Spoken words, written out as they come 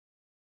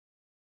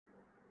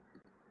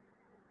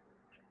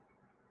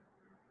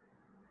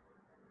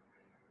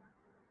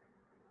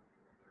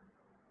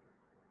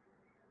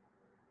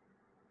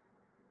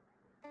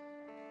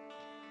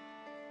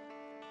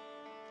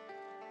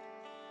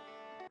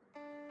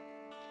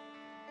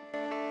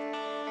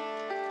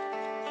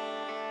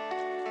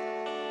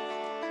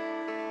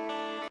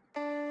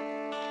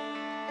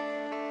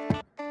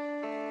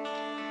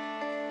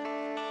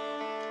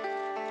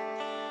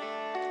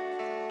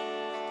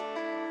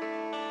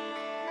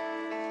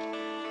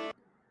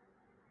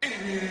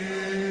When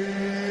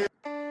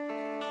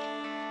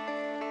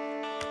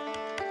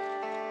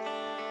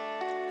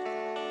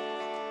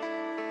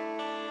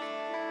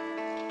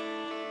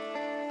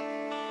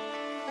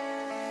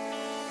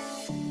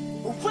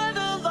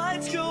the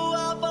lights go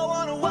up, I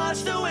wanna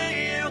watch the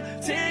way you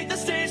take the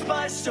stage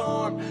by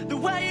storm. The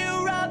way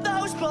you wrap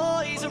those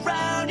boys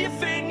around your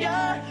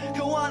finger.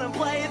 Go on and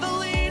play the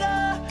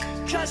leader,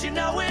 cause you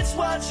know it's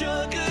what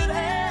you're good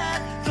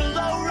at. The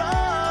low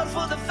road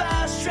for the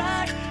fast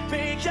track,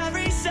 make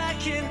every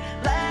second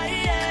last.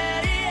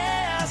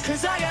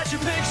 Cause I got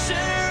your picture,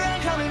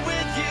 I'm coming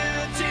with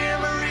you. Dear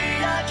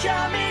Maria,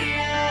 count me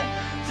in.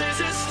 There's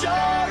a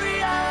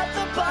story at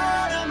the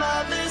bottom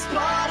of this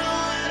bottle.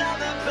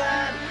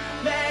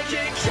 Make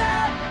it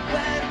count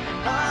when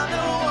I'm the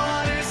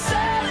one who's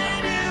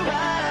selling you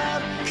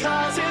out.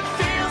 Cause it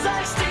feels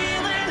like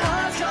stealing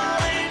hearts,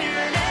 calling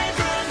your name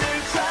from the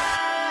crowd.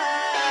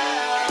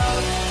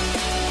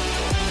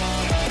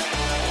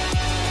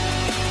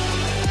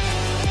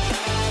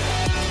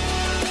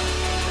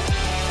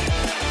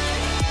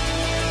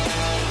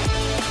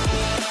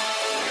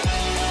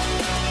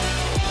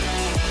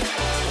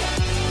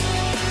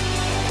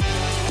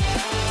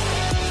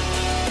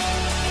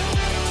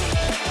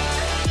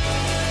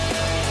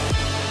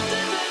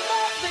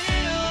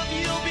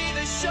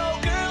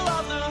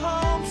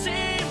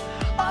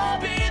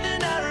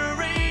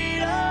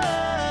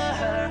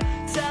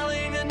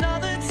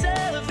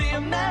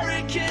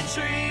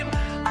 Dream,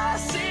 I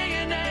see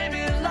your name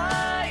in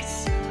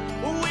lights.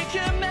 We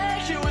can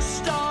make you a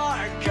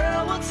star.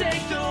 Girl, we'll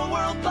take the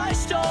world by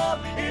storm.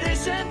 It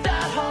isn't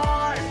that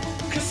hard.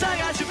 Cause I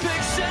got your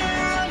picture,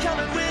 I'm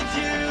coming with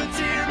you.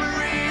 Dear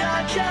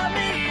Maria, count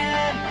me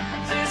in.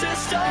 There's a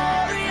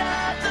story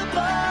at the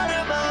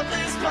bottom of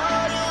this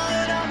bottle,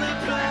 and I'm the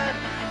pen.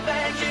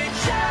 Make it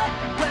count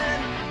when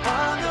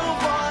I'm the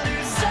one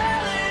who's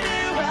selling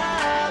you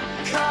out.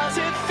 Cause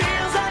it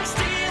feels like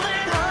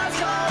stealing hearts,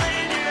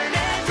 calling your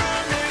name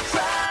from the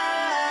crowd.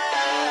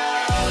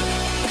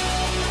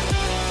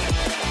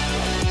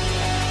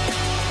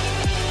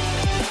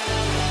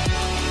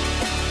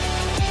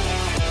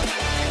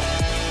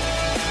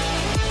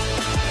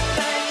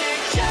 Make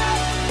it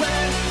count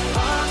when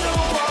I'm the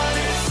one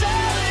who's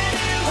selling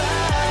you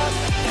out.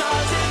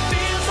 Cause it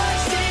feels like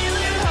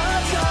stealing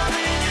hearts,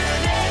 calling your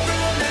name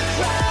from the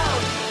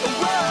crowd.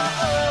 Whoa.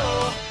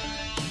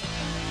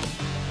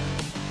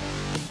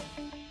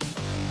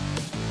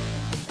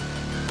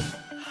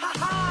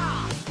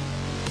 Ha-ha!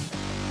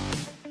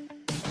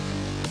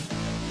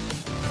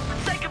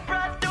 Take a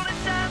breath, don't it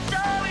sound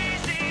so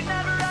easy?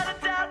 Never had a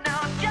doubt, now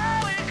I'm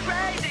going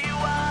crazy.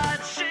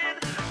 Watching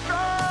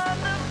from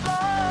the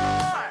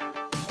floor.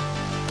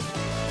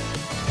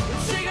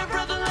 Take a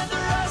breath and let the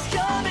rest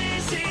come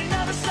easy.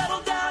 Never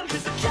settle down,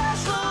 cause the cash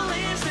flow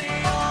leaves me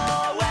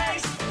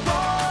always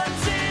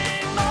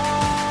wanting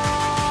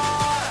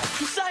more.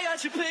 Cause I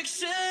got your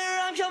picture,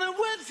 I'm coming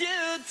with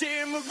you.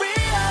 Dear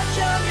Maria,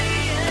 count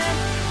me in.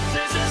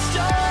 There's a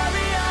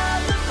story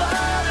at the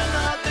bottom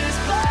of this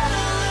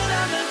bottle, and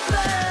I'm the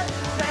plan.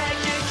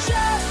 Make it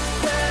count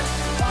when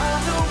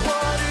I'm the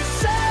one who's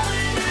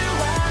selling you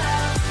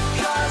out.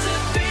 Cause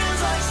it feels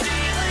like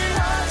stealing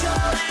hearts,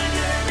 calling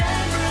your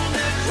name from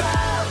the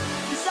crowd.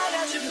 Cause I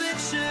got your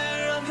picture,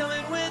 I'm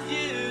coming with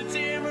you.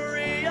 Dear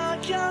Maria,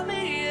 count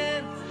me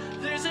in.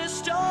 There's a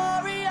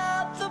story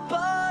at the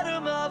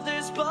bottom of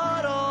this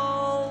bottle.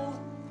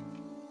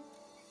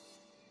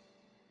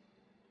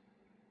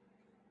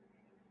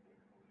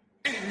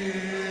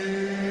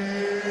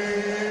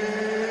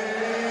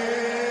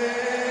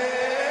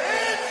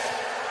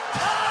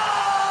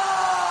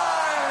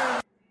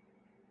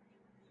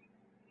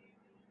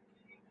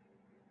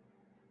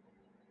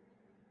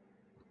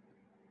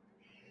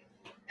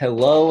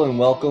 Hello and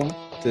welcome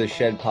to the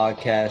Shed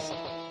Podcast,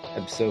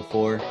 episode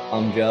 4.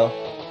 I'm Joe.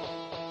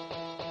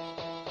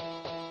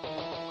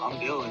 I'm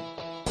Dylan.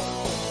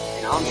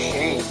 And I'm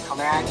Shane,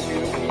 coming at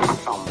you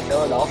from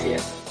Philadelphia.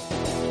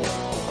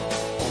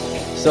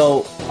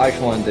 So, I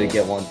just wanted to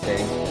say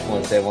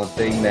one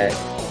thing, that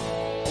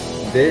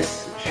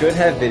this should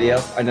have video.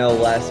 I know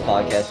last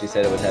podcast we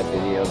said it would have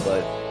video,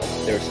 but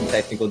there were some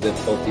technical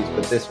difficulties.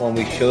 But this one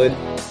we should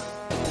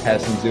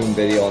have some Zoom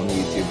video on the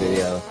YouTube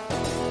video.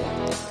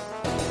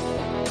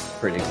 It's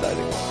pretty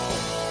exciting.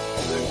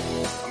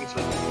 I'm excited for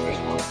the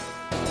first one.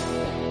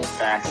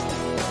 Facts.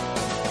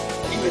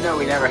 Even though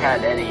we never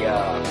had any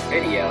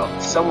video,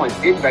 someone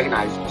did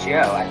recognize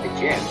Joe at the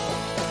gym.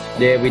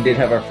 Yeah, we did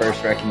have our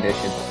first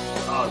recognition.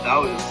 Oh, I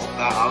was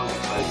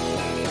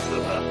excited to do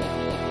that.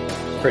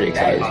 It's pretty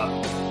exciting.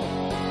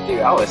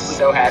 Dude, I was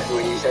so happy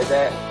when you said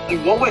that.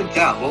 Dude, what went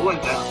down?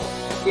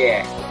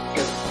 Yeah, it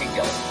was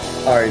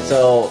ridiculous. Alright,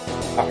 so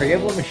I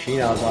forget what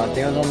machine I was on. I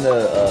think I was on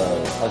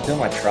I was doing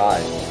my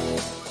tries.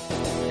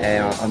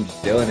 And I'm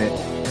just doing it.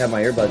 I had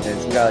my earbuds in.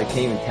 Some guy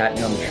came and tapped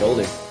me on the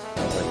shoulder.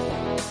 I was like,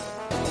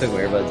 took my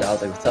earbuds out. I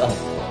was like, what's up?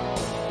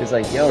 He was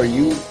like, yo, are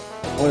you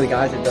one of the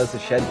guys that does the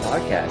Shed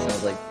podcast? And I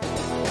was like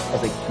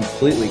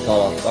completely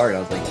caught off guard. I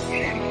was like,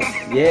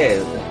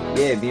 yeah,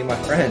 me and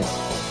my friends.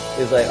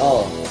 He was like,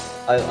 oh,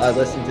 I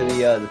listened to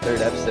the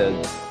third episode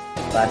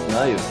last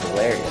night. It was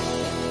hilarious.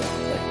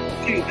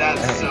 Dude, that's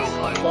Thanks. so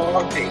funny.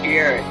 Love to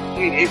hear it.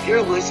 Dude, if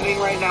you're listening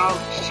right now,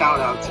 shout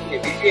out to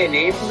you. Did you get a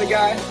name from the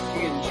guy?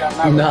 You can shout him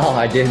out. No,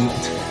 I didn't.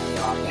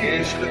 Yeah,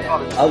 you should have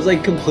thought of I was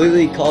like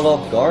completely caught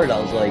off guard. I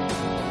was like,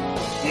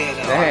 Yeah,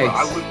 no, Thanks.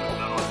 I wouldn't have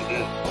known what to do.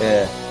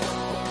 yeah.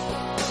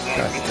 Man,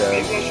 Trust,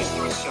 maybe I should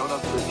start showing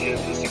up to the gym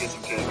just to get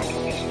some fan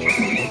recognition.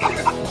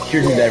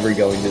 You're never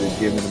going to the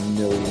gym in a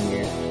million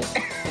years.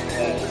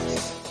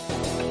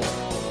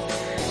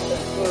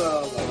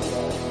 Oh my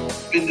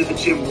god. Been to the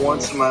gym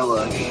once in my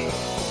life.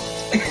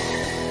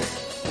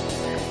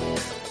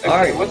 Okay, All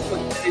right. what's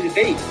the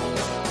debate?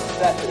 What's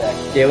that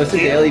today? Yeah, what's the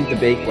daily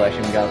debate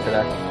question we got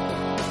today?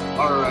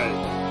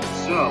 Alright,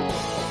 so,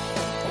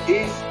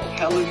 is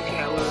Helen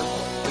Keller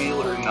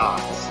real or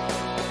not?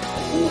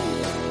 Ooh.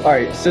 All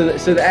right, so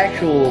the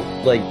actual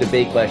like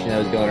debate question that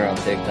was going around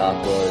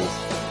TikTok was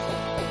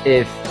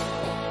if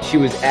she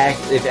was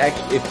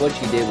if what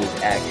she did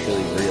was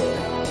actually real or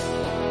not.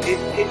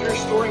 If her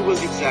story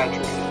was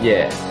exaggerated.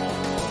 Yeah.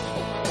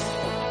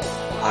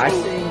 I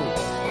So,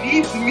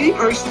 think Me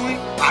personally,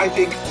 I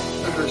think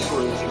her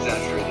story was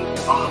exaggerated.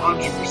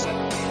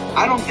 100%.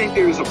 I don't think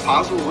there is a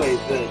possible way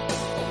that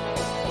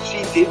she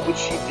did what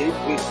she did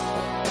with.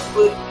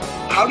 But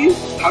how do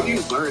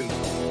you learn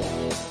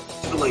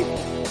to like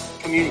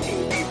communicate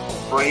with people,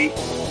 right?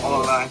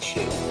 All that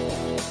shit.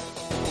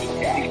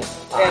 Exactly.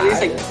 Yeah,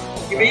 it's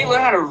like you may learn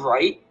how to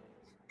write,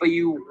 but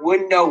you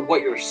wouldn't know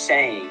what you're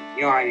saying.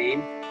 You know what I mean?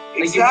 Like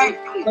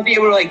Exactly. you might be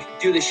able to like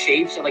do the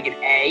shapes of like an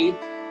A,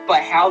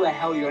 but how the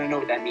hell are you gonna know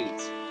what that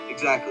means?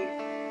 Exactly.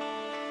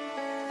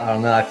 I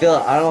don't know. I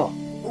don't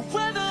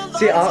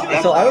see.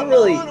 So I don't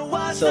really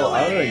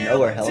know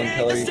where Helen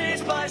Keller is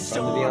from,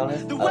 to be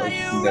honest. I like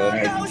known her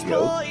as a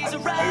joke.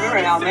 I remember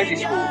in elementary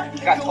school,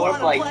 you got told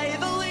for like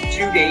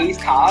 2 days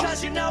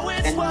tops, and nothing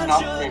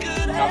like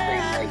after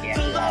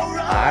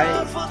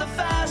that.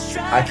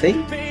 I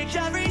think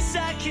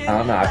I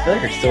don't know. I feel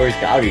like her story's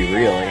gotta be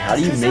real. Like, how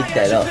do you make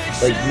that up?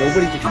 Like,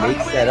 nobody just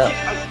makes that up.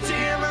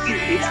 Dude,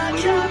 it's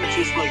literally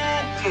just like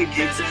to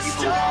give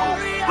people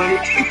hope.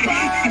 Like,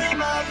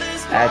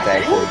 That's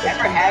Who actually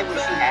ever had what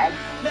she had?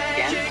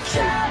 Again, like,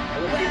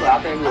 there were people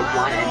out there who were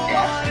blind and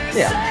deaf.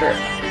 yeah, sure.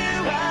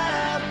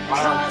 Why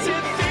don't they?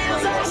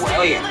 Like,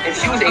 well, yeah, if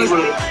she was able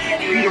to,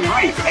 read and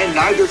write, and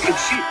neither could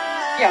she.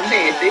 yeah, I'm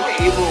saying if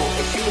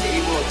she was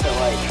able to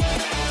like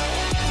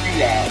do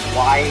that,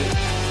 why?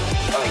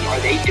 Like,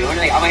 are they doing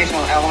it? Like, I want to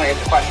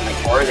ask the question.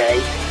 Like, are they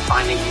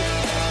finally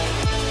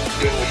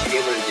doing what she's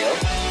able to do?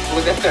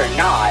 Because if they're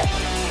not,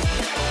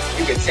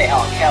 you could say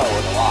Helen Keller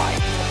was a lie.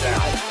 If they're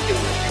not doing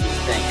the same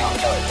thing Helen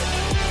Keller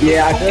did.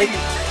 Yeah, I feel like.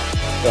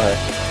 Go ahead.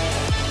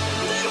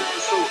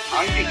 So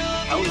I think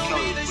Helen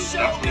Keller was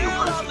definitely a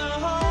person.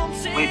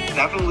 Like,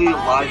 definitely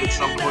alive at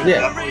some point.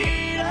 Yeah. Definitely,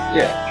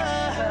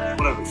 Yeah.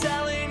 whatever.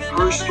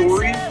 Her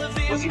story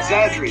was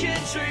exaggerated.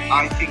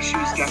 I think she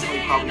was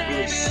definitely probably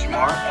really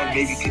smart and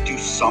maybe could do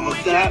some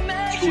of that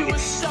to an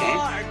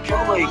extent.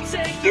 But like,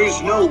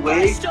 there's no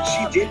way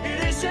she did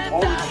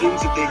all the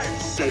things that they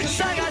said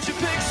she did.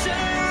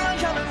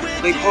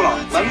 Like, hold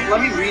on.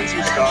 Let me read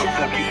some stuff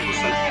that people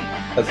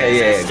said. Okay.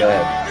 Yeah. Go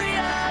ahead.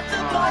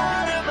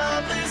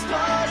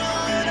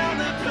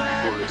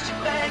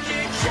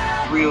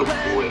 Real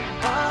boy.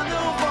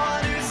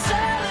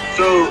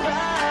 So,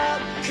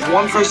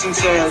 one person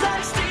said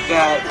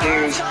that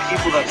there's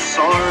people that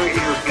saw her in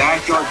her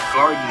backyard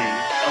gardening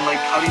and like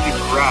cutting the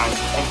grass.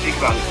 And think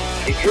about it.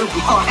 If you're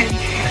blind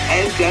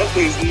and deaf,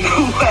 there's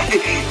no way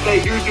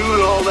that you're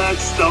doing all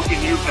that stuff in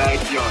your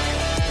backyard.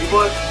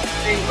 But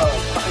Think about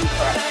cutting the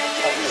grass.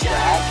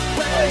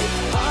 Like,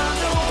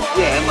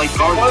 yeah, and like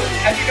gardening.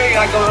 how do you know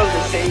you're not going over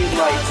the same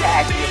like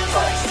tack you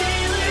cut?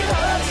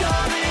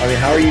 I mean,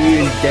 how are you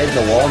even getting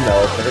the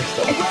lawnmower first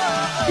off?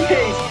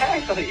 Yeah,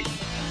 exactly.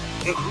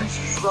 Yeah,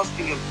 who's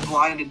trusting a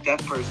blind and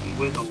deaf person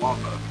with a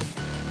lawnmower?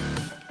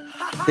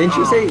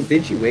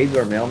 Didn't she wave to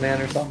her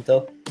mailman or something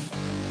though?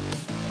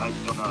 I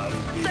don't know. I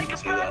didn't really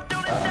say that.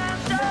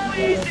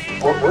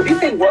 What do you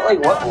think?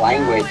 What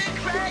language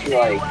is she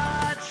like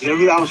You know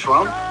who that was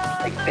from?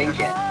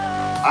 thinking?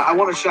 I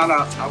want to shout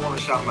out. I want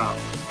to shout him out.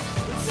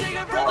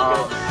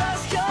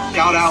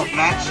 Shout out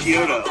Matt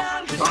Chiodo.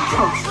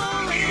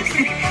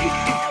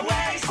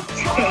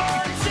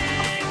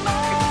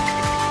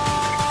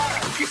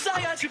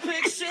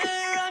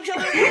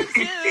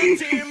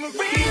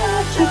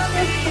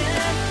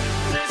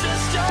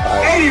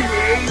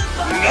 Anyways,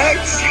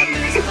 next.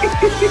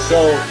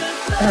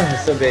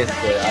 So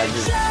basically,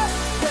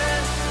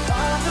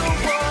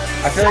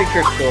 I feel like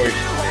her story should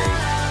be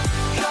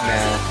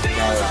now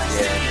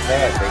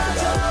I think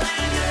about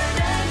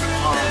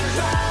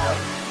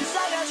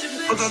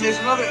it. But then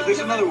there's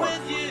another one.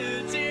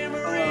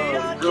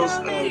 Girls,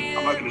 I'm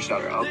not gonna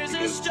shout her out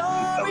because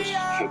that was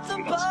shit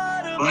between us.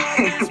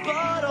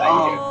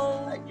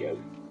 That joke.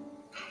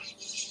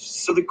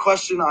 So the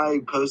question I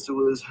posted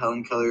was,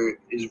 Helen Keller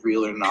is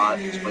real or not?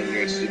 Explain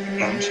your answer if you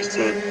can. She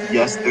said,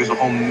 yes, there's a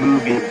whole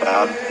movie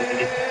about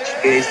it. She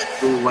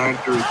basically learned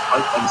through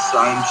touch and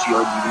signs she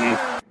already knew.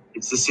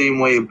 It's the same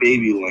way a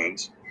baby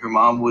learns. Her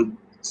mom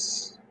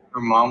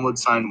would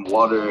sign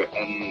water,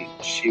 and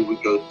she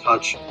would go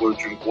touch or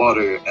drink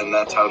water, and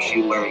that's how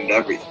she learned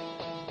everything.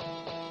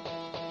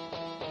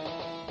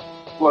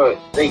 What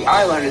like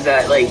I learned is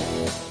that like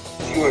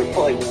she would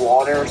put like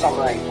water or something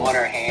like on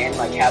her hand,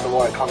 like have the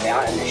water come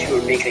down, and then she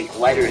would make like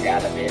letters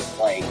out of it,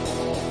 like.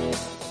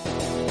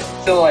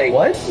 So like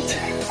What?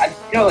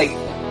 Like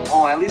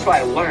at least what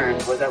I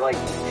learned was that like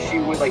she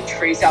would like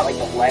trace out like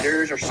the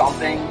letters or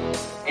something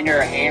into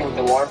her hand with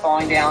the water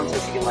falling down, so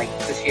she can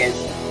so she has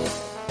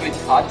good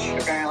touch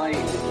apparently.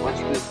 Once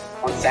she was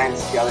one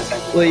sense, the other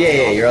sense. Well,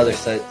 yeah, your other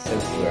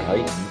senses are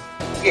heightened.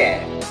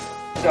 Yeah.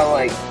 So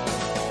like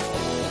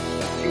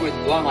she would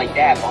learn like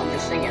that, but I'm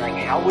just thinking like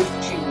how would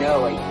she know?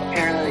 Like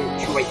apparently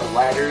she would write the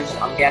letters,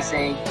 I'm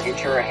guessing,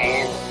 into her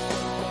hand.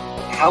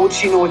 How would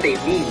she know what they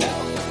mean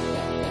though?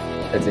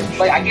 That's interesting.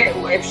 Like I get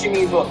if she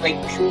means what like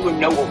she would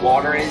know what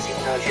water is,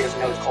 even though she doesn't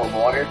know it's called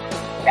water.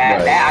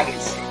 That I can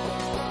see.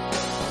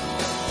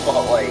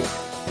 But like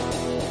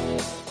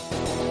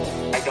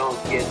I don't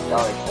get the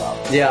other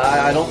stuff. Yeah,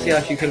 I don't see how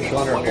she could have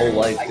gone her whole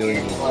life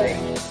doing these like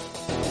things.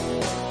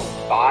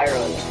 buy or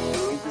like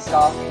foods and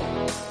stuff,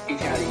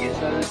 teaching how to use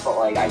those, but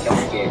like I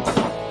don't get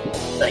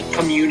like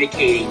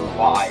communicating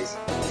wise.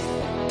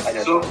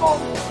 So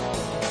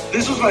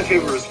this was my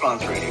favorite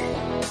response right here.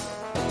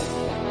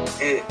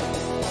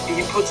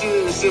 He puts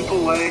it in a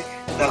simple way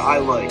that I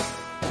like.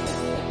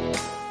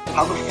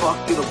 How the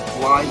fuck did a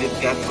blind and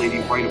deaf lady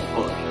write a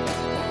book?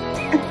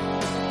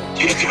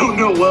 You don't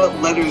know what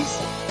letters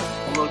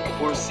look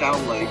or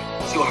sound like,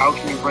 so how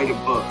can you write a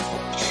book?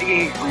 She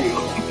ain't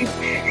real.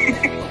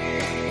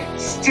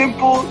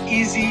 Simple,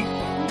 easy.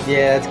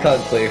 Yeah, it's cut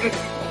clear.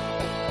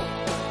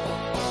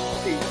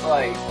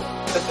 Like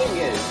the thing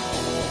is,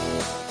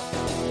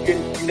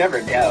 you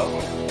never know.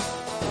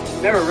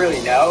 You never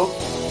really know.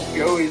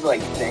 You always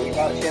like think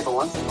about shit, but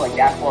once it's like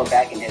that far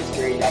back in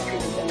history, that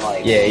could have been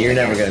like Yeah, you're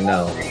never gonna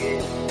know.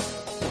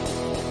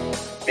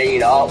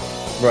 Made up.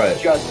 Right.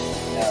 Just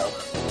no.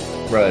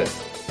 Right.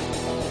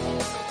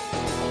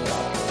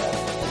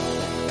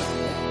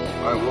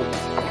 Alright, well,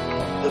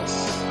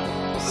 let's.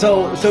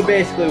 So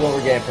basically, what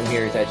we're getting from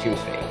here is that she was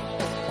fake,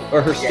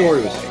 or her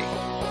story was fake.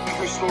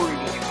 Her story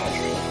was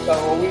exaggerated. So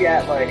are we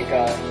at like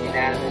a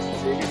unanimous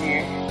decision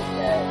here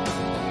that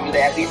were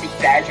they at least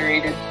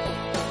exaggerated?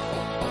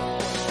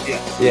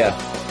 Yes. Yeah.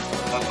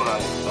 That's what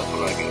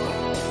I get.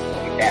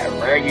 That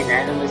rare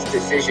unanimous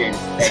decision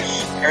that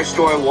her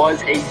story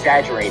was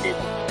exaggerated.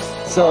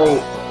 So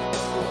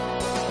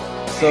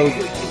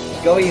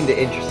going into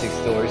interesting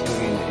stories,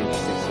 moving into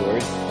interesting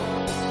stories,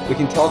 we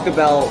can talk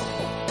about.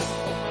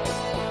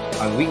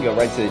 We can go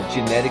right to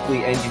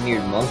genetically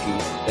engineered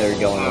monkeys that are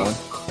going on.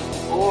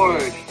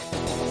 Lord.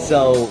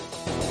 So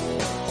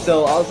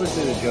I was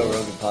listening to Joe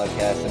Rogan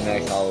podcast and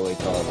Max Holloway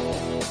talk,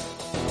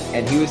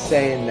 and he was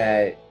saying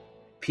that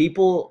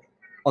people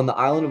on the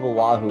island of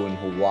Oahu in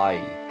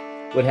Hawaii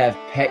would have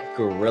pet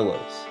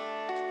gorillas.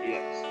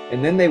 Yes.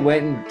 And then they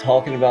went and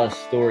talking about a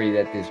story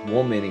that this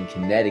woman in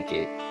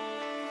Connecticut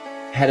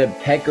had a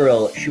pet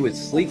gorilla. She would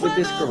sleep with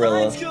this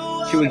gorilla.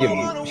 She would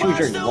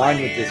drink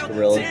wine with this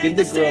gorilla. Give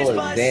the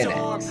gorilla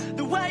Xanax.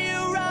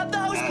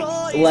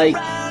 Like,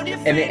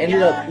 and it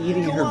ended up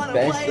eating her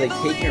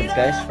taking her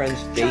best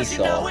friend's face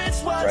off,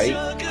 right?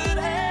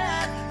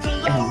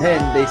 And then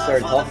they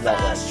started talking about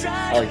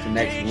how the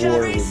next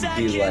war would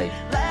be like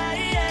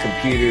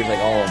computers, like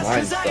all online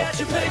and stuff.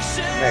 Like,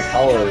 Max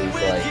Holloway was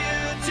like,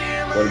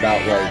 what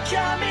about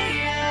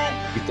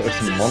we throw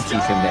some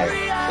monkeys in there?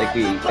 Like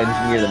we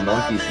engineer the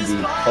monkeys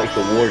to fight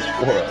the wars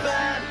for us.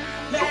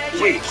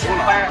 Wait, hold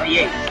on.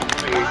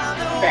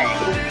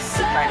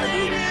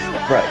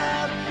 Right.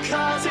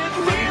 Let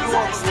me go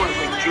off of what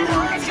Joe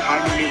Rogan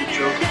kind of made a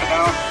joke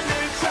about,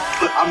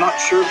 but I'm not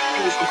sure if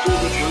he was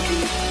completely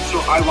joking. So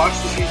I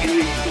watched the same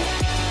video he did.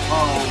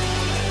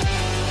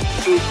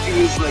 So he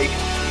was like,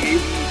 maybe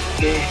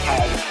they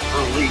had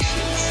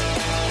relations.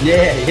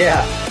 Yeah.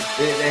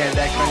 They had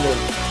that kind of.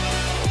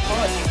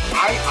 But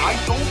I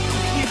don't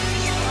completely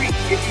disagree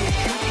if he was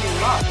joking or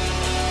not.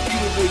 He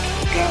was like,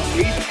 got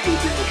laid because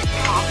it was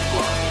cock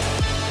blood.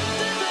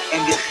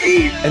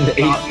 And the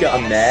ape got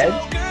mad?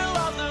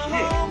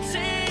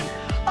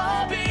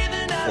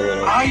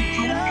 Yeah. I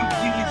don't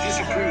completely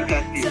disagree with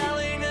that theory.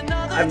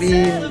 I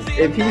mean,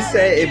 if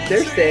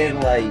they're saying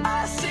like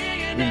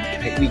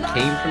we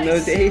came from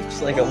those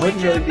apes, like I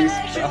wouldn't really be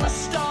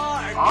surprised.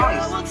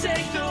 Honestly,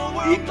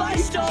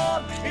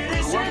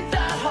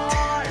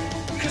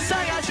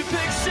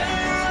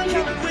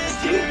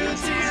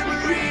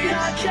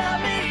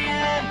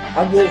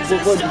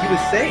 What he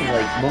was saying,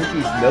 like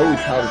monkeys know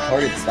how to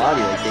target the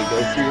body. Like they go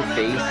through your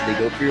face, they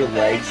go through your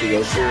legs, they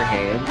go through your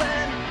hands.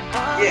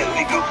 Yeah,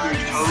 they go through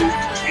your toes,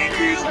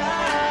 fingers.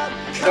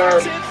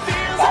 Their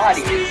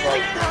body is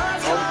like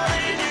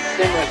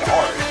similar to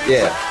ours.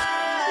 Yeah.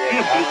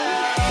 Yeah, but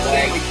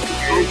like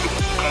those are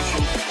the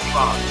special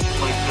spots,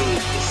 like the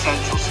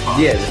essential spots.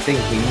 Yeah, the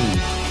things we need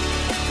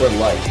for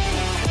life.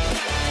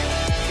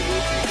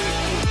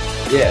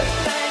 Yeah,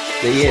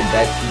 they do.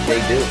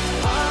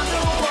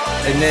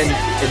 And then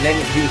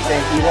he was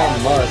saying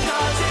Elon Musk.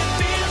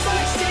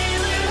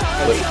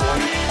 Oh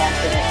god.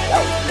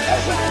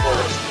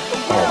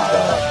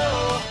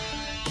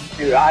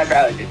 Dude, I'd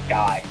rather just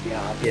die, you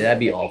know. Yeah, that'd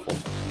be awful.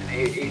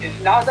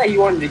 Not that he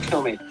wanted to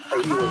kill me,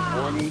 but he was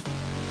horny.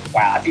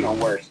 Wow, that's even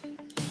worse.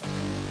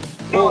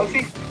 No, I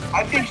think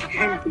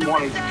him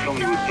wanting to kill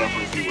me would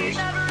definitely be worse.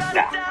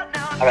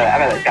 Nah, I'd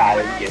rather die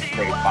than get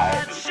raped by it.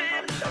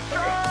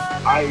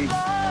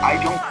 I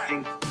don't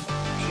think.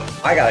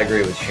 I gotta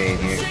agree with Shane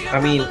here. I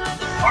mean,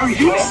 Are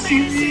you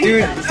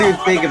serious? dude,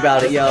 think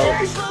about it, yo.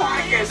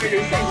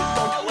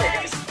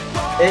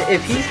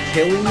 If he's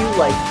killing you,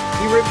 like,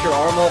 he rips your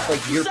arm off, like,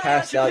 you're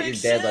passed out, you're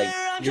dead, like,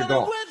 you're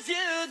gone.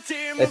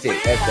 That's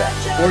it, that's that.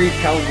 Or he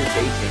pounds your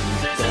face and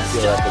you don't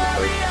feel that for the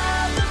first time.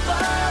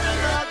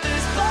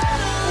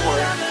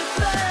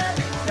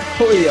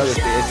 Or the other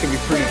thing, it's gonna be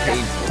pretty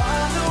painful.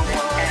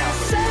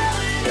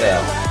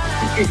 Yeah.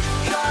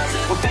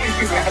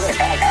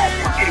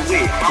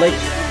 Like,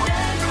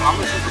 How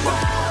much is the book?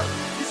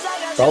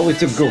 bro,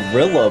 it's a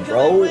gorilla,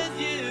 bro.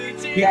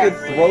 He could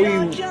throw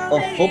you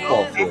a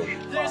football field.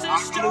 I was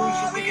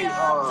just thinking,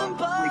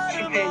 like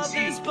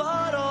chimpanzees.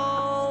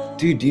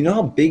 Dude, do you know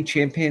how big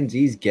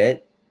chimpanzees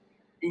get?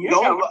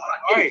 No,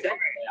 alright.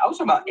 I was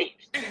talking about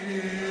apes.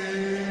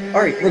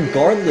 Alright,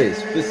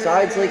 regardless,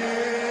 besides like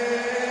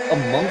a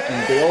monkey,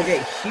 they all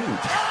get huge.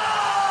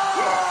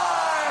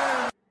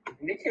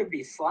 They could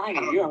be slimy,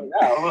 you don't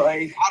know.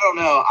 Like, I don't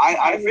know. I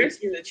I'm think,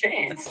 risking the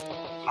chance.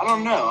 I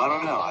don't know.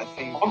 I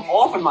think I'm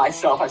offing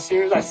myself as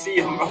soon as I see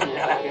him running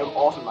at me. I'm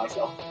offing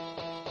myself.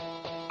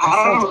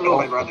 I don't know.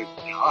 I'd rather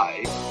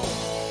die.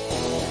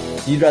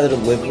 You'd rather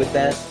live with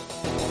that?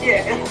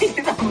 Yeah, at least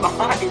the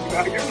mind,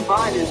 bro. Your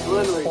mind is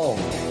literally Oh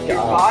my your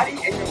god. body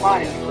and your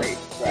mind is great,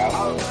 I bro.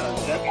 don't know.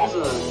 That is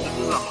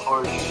a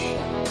harsh. It's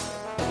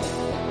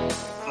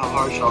a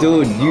harsh.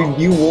 Dude,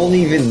 you won't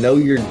even know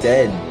you're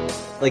dead.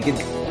 Like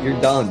you're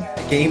done.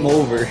 Game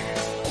over.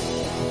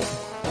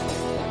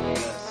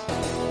 Yes.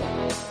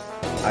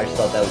 I just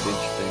thought that was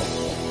interesting.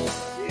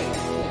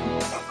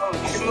 Oh,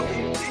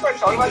 You start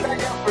talking about that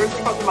now. First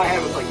thing comes to my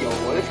head was like, yo,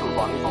 what if we're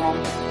running from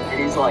him and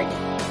he's like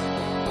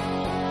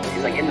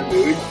in the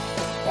mood?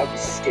 That'd be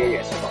scary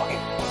as fuck.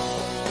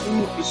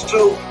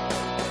 So,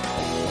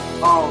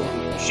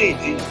 Shane,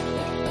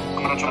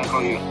 I'm gonna try to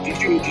call you.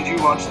 Did you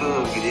watch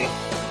the video?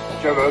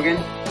 Joe Rogan?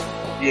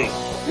 Yeah.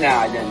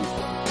 Nah, I didn't.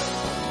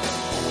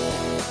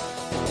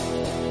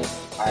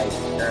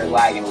 They're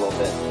lagging a little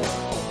bit.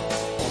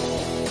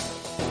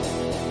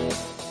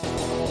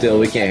 Still,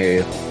 we can't hear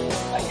you. I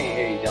can't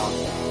hear you, Dylan.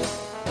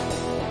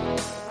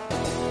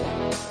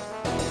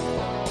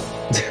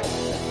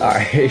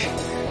 Alright.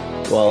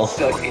 Well,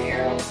 Still can't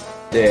hear him.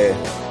 yeah.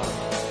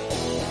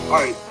 All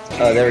right.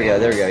 Oh, there we go.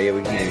 Yeah,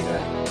 we can hear you now.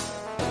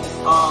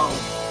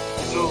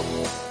 So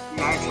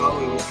Max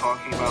Holloway was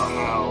talking about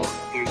how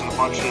there's a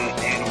bunch of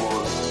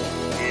animals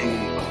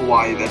in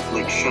Hawaii that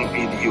like shouldn't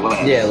be in the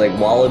U.S. Yeah, like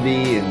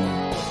wallaby and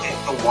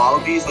The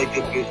wallabies, like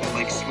the big,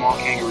 like small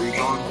kangaroo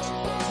joints,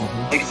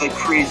 like it's like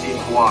crazy in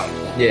Hawaii.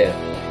 yeah.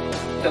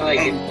 So, like,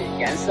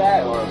 against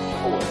that or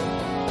for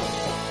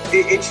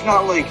it? It's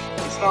not like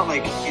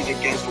he's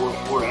against or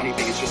for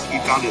anything. It's just he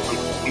found it like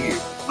weird.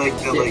 Like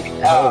the like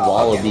How a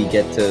wallaby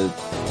get to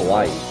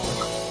Hawaii?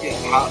 yeah,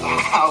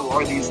 how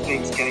are these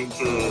things getting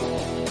to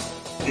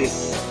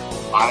this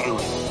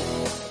island?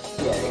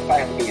 Yeah, they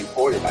probably have to be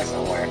imported by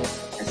somewhere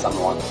and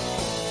someone.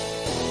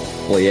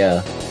 Well,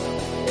 yeah.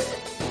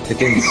 It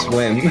didn't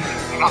swim.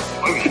 They're not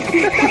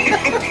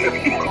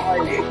swimming. I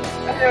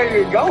know where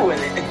you're going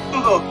with it.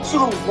 So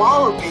the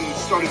wallaby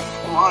started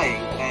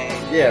flying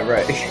and Yeah,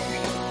 right.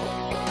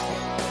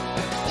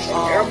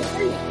 Oh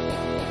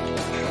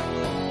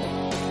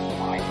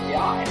my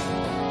god.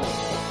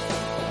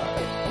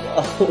 Oh.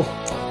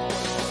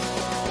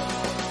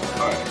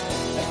 alright.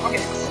 That's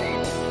fucking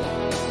insane.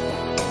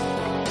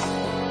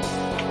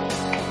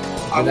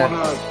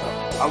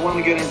 I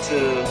wanna get into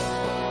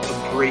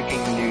the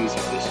breaking news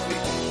of this week.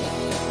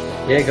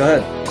 Yeah, go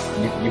ahead.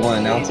 You want to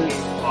announce it?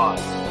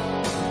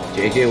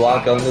 JJ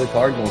Watt going to the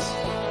Cardinals.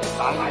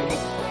 I'm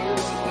years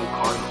of the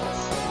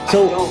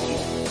Cardinals.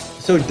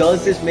 So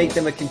does this make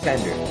them a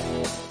contender?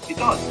 It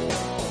does.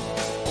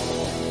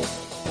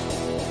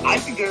 I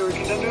think they were a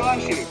contender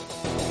last year.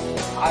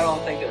 I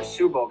don't think they're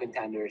Super Bowl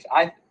contenders.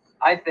 I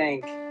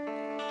think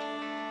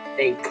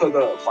they could go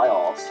to the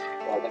playoffs.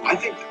 I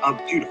think,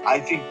 dude, I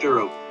think they're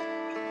a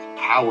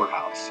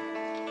powerhouse.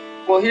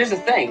 Well, here's the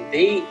thing.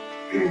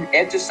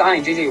 After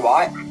signing JJ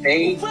Watt,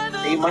 they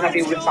might not be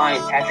able to sign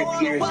Patrick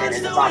Peterson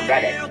and Hassan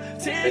Reddick.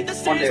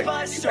 It's one of their two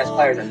best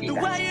players on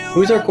defense.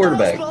 Who's our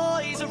quarterback?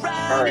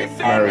 Murray.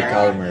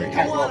 Kyler Murray.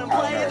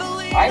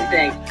 I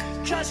think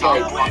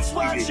Top like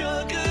five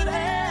QB.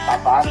 top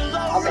 5.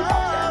 I'll say top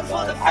 10.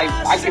 But I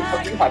could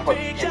put him at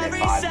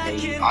 5,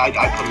 maybe. I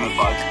put him at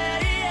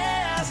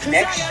 5.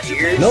 Next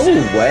year, No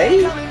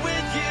way.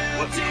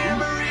 What's who?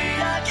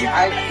 I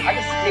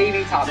just maybe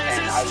top 10. I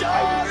would say.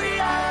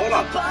 Hold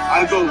on. I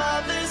go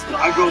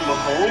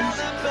Mahomes,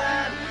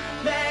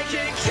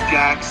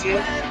 Jackson,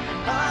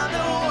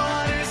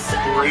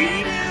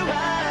 Brady,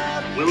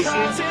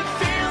 Wilson,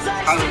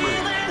 Kyler Murray.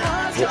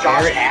 Well,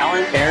 Josh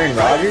Allen, Aaron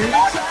Rodgers,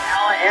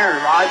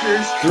 Aaron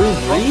Rodgers. Drew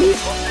Brees.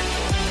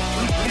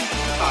 Drew Brees is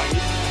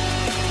retired.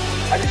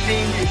 I just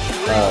named you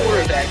 3 yeah.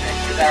 quarterbacks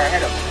next year that are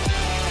ahead of him.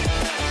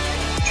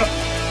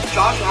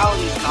 Josh Allen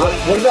is not.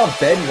 What about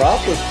Ben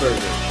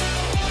Roethlisberger?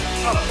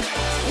 Shut up.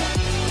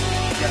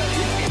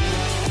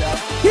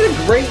 He had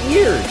a great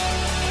year.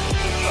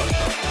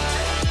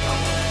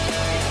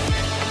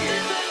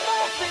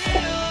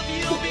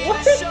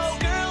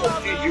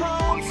 Dude, you're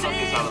going to cut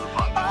this out of the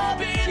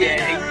podcast.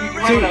 Yeah, you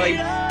might Dude, wanna,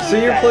 like, So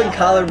you're putting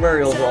Kyler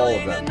Murray over all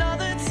of them.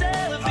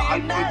 I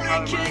put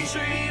Kyler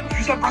Murray.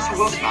 You said Russell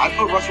Wilson. I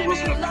put Russell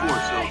Wilson at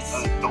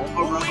 4, so don't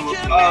put Russell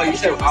Wilson. Oh, you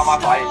said, oh, my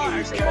fault. I didn't hear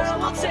you say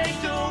Wilson.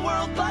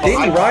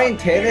 Didn't Ryan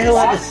Tannehill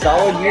have a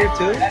solid year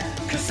too?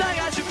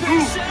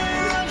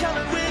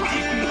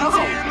 No,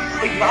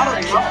 like not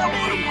enough to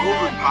put him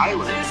over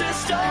Kyler.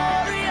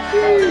 I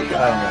don't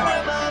know.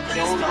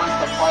 They only went to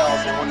the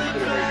playoffs and won the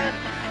division.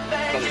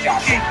 Because of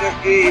Josh.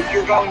 If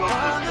you're going off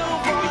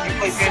you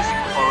play fantasy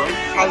football, right?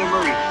 Kyler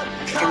Murray,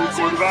 third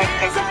quarterback,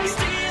 technically.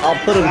 I'll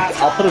put him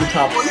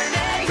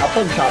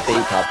top 8,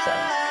 top 7.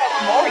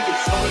 Lamar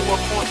gets so many more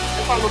points.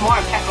 That's why Lamar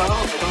and Pat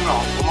Mahomes, I don't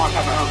know. Lamar and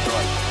Pat Mahomes are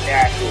like, they're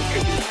actually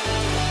could be.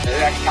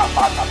 They're actually top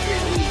 5, top 3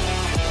 in the league.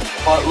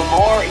 But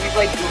Lamar, he's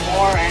like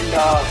Lamar and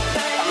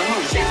Pat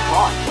Mahomes, same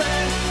run.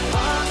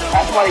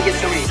 That's why they get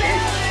so many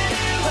wins.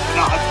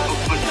 No,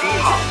 but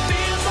D-Hop.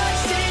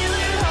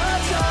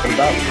 What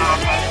about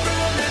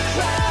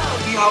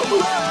D-Hop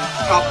was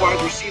top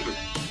wide receiver.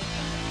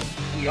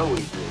 He always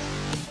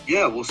is.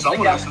 Yeah, well,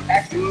 someone Like has that to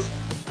Texans.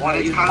 and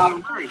it's He's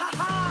Kyler top- Murray.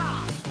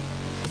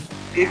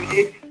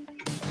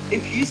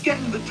 If he's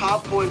getting the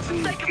top points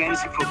in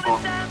fantasy football,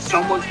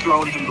 someone's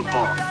throwing him the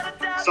ball.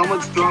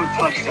 Someone's throwing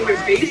touchdowns. You're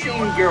basing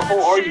your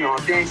whole argument on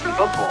fantasy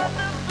football.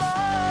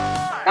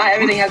 Not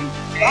everything has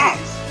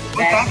Facts.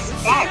 But that's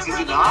facts, is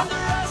it not?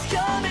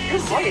 You're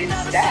right, it's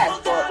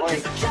stats, but like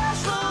you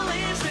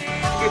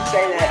could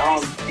say that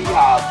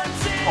D-Hop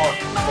caught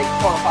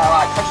a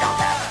lot of touchdown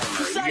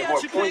passes. You get more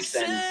points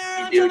than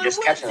you do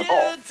just catching the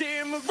ball.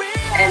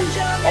 And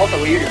also,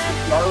 what you're doing,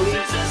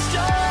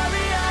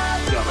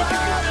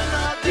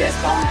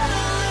 some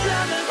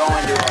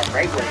going to a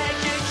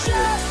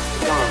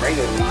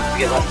regular league, you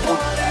get less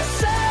points for that.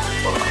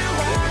 Hold on,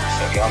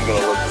 second, I'm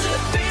gonna look at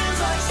it.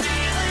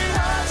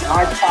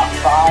 My top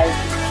 5.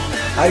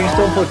 how do you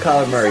still put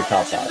Kyler Murray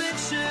top 5?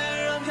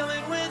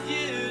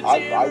 I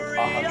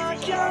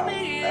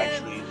 100%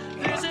 actually.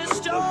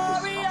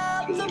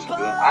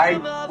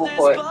 I will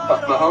put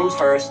Mahomes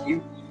first.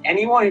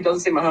 Anyone who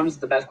doesn't say Mahomes is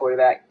the best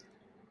quarterback,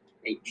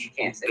 you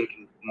can't say.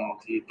 No,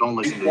 don't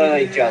listen to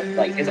Literally me. just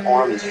like his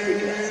arm is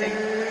freaking insane.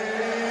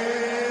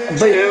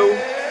 But 2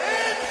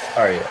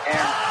 are you? and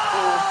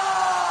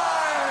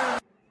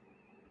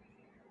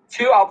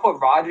 2, I'll put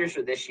Rodgers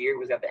for this year.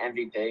 Was got the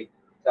MVP,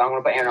 so I'm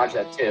gonna put Aaron Rodgers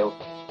at 2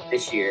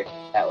 this year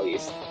at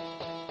least.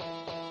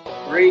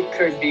 3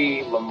 could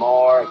be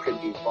Lamar, it could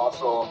be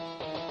Russell,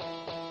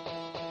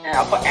 and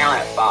I'll put Allen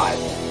at 5.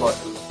 But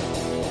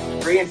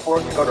 3 and 4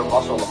 could go to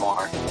Russell,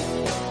 Lamar.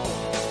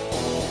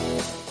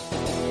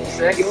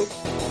 6,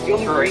 The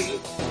only Brady.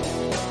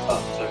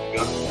 sorry,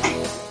 go.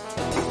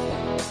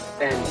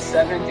 Then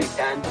 7 through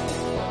 10.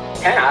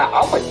 10,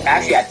 I'll put,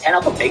 actually at 10,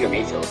 I'll put Baker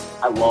Mayfield.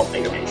 I love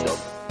Baker Mayfield.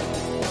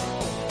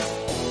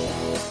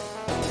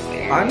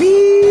 I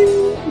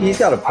mean, he's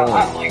got a I point.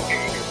 like Baker,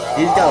 bro.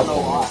 He's I got a don't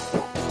know point.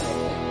 why.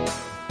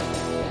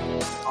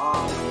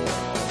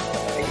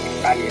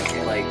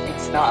 Like,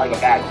 it's not like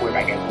a bad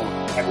quarterback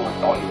everyone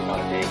thought he was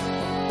going to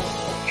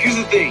be. Here's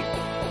the thing.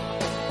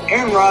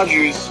 Aaron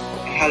Rodgers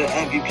had an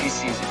MVP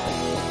season.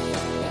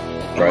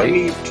 And Right. let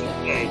me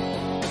say,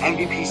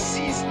 MVP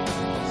season.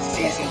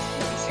 Season.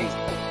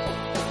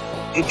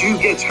 The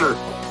dude gets hurt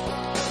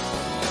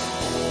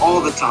all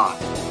the time.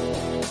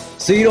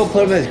 So you don't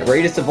put him as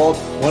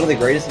one of the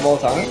greatest of all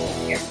time?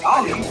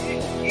 Oh,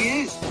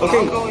 he is. But Okay.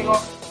 I'm going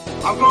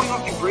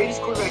off the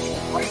greatest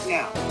quarterbacks right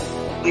now.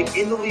 Like,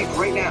 in the league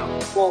right now.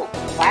 Well,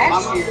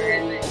 last year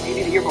and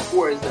maybe the year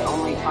before is the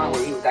only time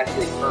where he was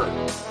actually hurt.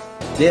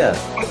 Yeah.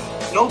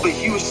 But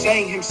he was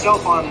saying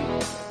himself on...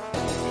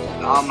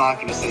 I'm not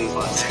going to say his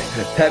last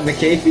name. Pat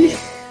McAfee?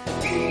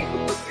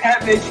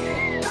 Pat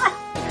McAfee.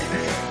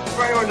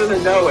 For anyone who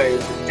doesn't know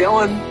is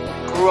Dylan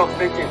grew up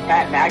thinking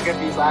Pat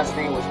McAfee's last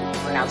name was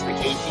pronounced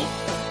McAfee.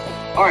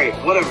 Alright,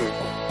 whatever.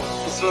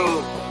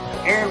 So,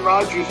 Aaron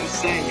Rodgers was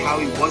saying how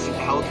he wasn't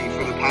healthy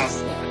for the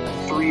past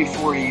 3 or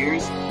 4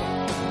 years.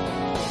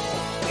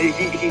 And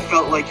he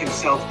felt like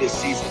himself this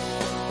season.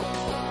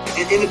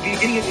 And in the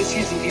beginning of the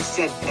season, he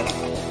said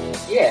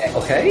that. Yeah,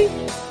 Okay.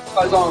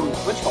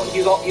 because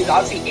he was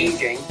obviously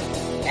aging,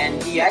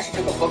 and he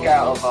actually took a book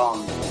out of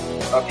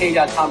a page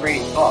out of Tom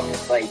Brady's book,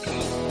 like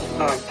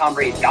Tom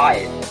Brady's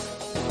diet.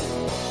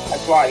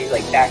 That's why he's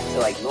like back to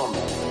like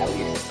normal at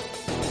least.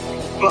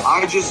 But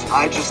I just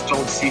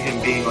don't see him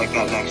being like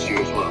that next year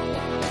as well.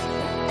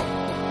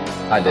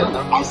 I did.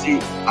 I see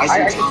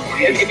Tom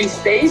if Brady. he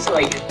stays to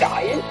like his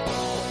diet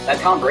that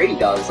Tom Brady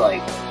does,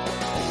 like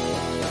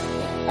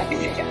I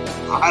think he can.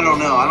 I don't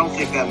know. I don't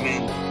think that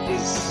man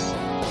is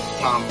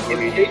Tom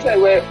Brady.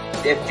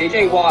 If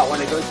JJ Watt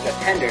wanted to go to the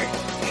contender,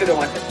 should have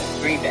went to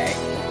Green Bay.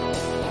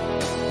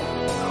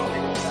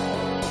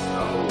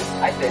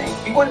 I think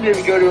he wanted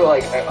to go to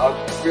like a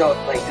real,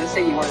 like, just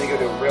say he wanted to go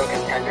to a real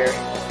contender,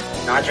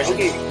 not just a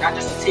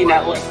team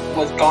that like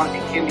was gone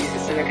and can be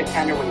considered a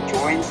contender when he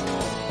joins.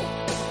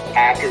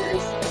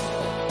 Packers,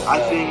 I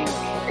think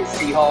the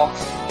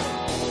Seahawks,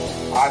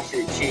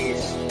 obviously the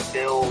Chiefs,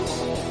 Bills,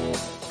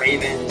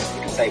 Ravens.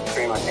 You can say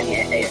pretty much any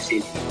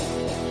AFC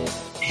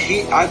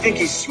team. I think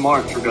he's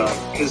smart for going,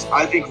 because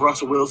I think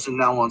Russell Wilson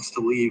now wants to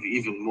leave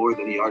even more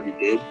than he already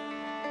did,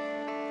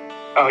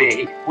 Oh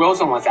yeah,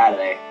 Wilson wants out of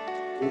there.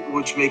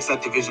 which makes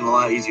that division a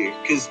lot easier.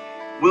 Because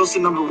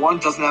Wilson, number one,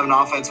 doesn't have an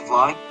offensive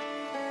line.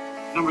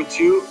 Number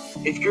two,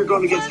 if you're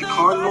going against the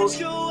Cardinals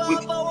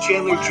with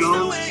Chandler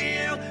Jones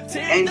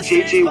and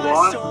JJ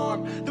Watt,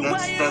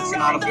 that's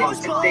not a fun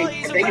team.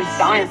 If they can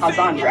sign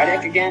Hassan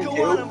Reddick again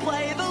too,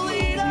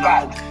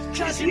 God,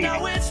 he's leaving.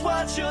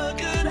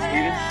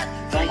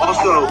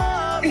 Also,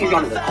 I think he's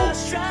going to the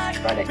Colts.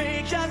 Reddick.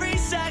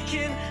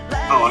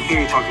 oh, I think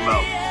you're talking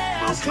about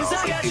Wilson. I was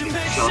like, dude,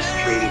 they just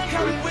traded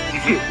for.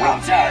 No,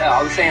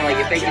 I was saying like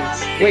if they can.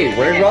 Wait,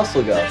 where did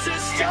Russell go?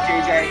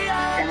 JJ,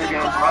 Chandler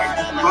Jones,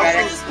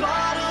 Reddick.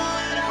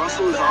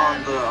 Russell is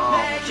on the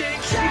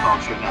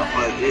Seahawks right now,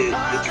 but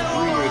it's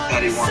rumored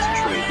that he wants to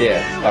trade.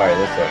 Yeah. All right,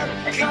 that's right.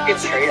 If he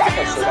gets traded, I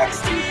could so back to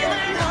Steve.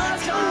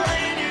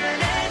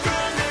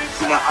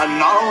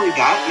 Not only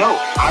that, no,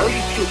 I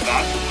already feel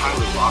bad for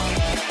Tyler Lockett.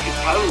 Because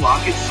Tyler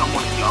Lockett's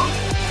someone young.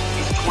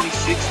 He's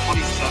 26,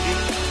 27,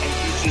 and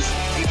he's just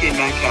DK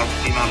Metcalf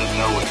came out of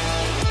nowhere.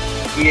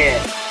 Yeah.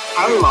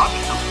 Tyler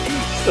Lockett's a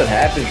beast. That's what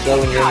happens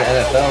though when you're in the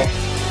NFL.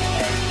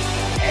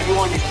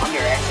 Everyone just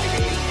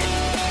underestimated him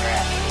in the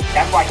draft.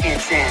 That's why I can't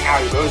stand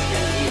Harry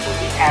Roseman.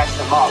 He passed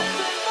him up.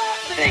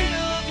 Thing.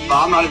 But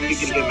I'm not even going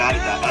to get mad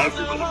at that.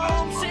 Everybody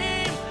passed him up.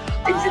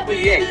 Exactly,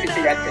 yeah, you can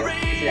say that too.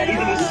 Even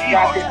the He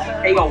Seahawks.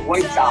 drafted, they go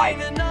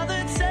Whiteside.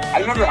 I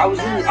remember I was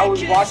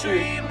watching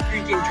the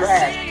freaking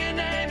draft, and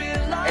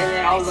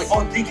then I was like,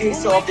 oh, DK's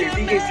still up there.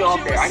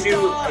 I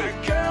knew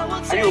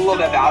a little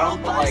bit about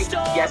him, but like,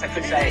 yes, I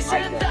could say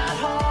like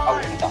I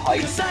was into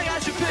hype.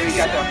 Then we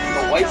got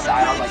the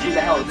Whiteside. I was like, who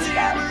the hell is this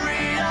guy?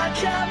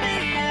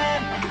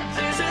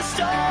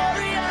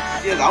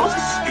 Yeah, that was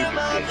a stupid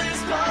pick.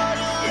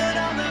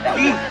 That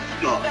He was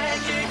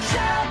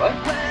sucks. what?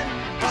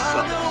 He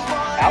sucks.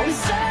 That was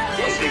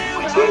Let's take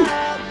Dude,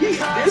 Whiteside.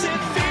 this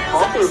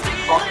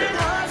motherfucker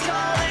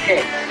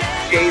picked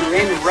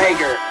Jalen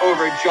Reagor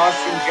over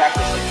Justin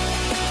Jefferson.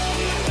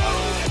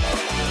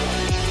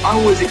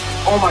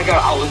 Oh my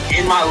god, I was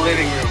in my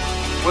living room.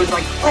 Was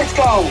like, let's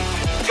go!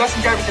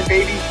 Justin Jefferson,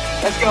 baby,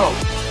 let's go.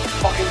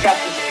 Fucking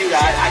Jefferson to do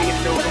that. I didn't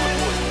even know it was on the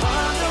board.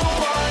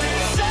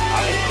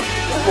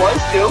 It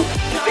was too.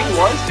 The thing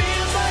was,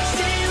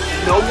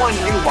 no one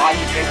knew why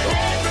he picked him.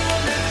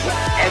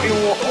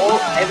 Everyone,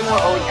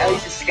 at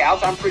least the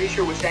scouts, I'm pretty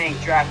sure, was saying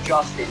draft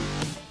Justin,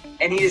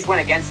 and he just went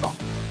against them.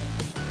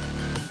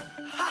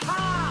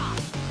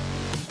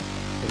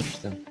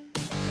 Interesting.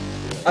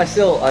 I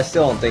still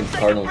don't think the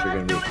Cardinals are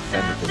going to be a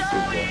contender for the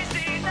Super Bowl.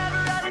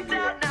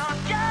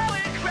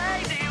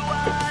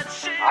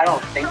 I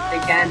don't think they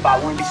can, but I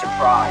wouldn't be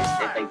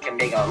surprised if they can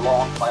make a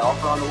long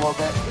playoff run a little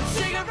bit.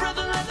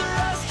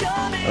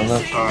 I don't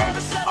know. Alright,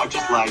 I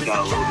just lagged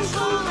out a little bit.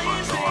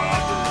 So I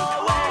didn't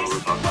allow what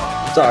we're talking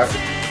about. It's all right.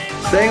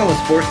 Staying on the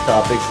sports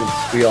topic, since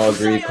we all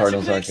agree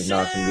Cardinals aren't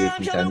not going to be a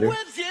contender.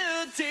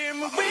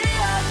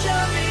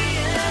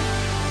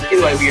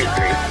 Either way, we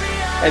agree.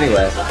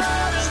 Anyway,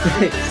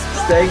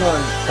 staying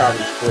on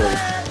topic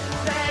sports.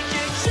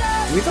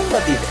 Can we talk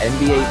about these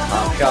NBA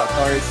Top Shot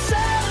cards?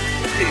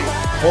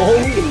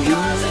 Holy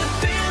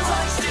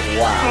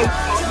wow. That's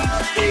the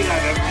dumbest thing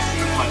I've ever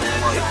seen in my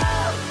life.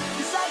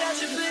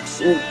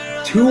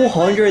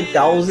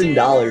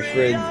 $200,000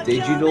 for a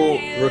digital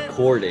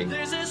recording.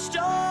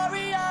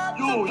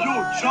 Yo,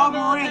 John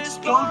Morant's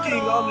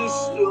dunking on this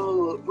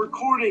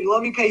recording.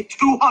 Let me pay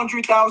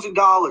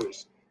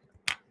 $200,000.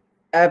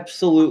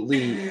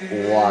 Absolutely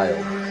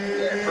wild.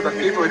 For the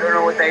people who don't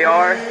know what they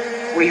are,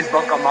 please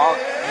look them up.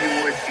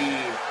 You would be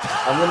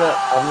I'm gonna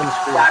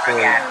screen record.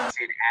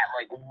 flabbergasted at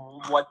like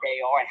what they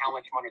are and how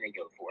much money they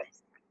go for.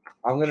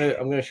 I'm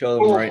gonna show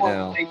them right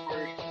now.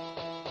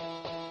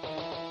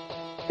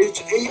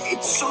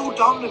 It's so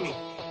dumb to me.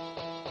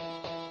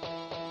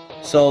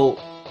 So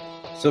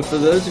for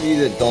those of you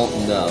that don't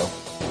know,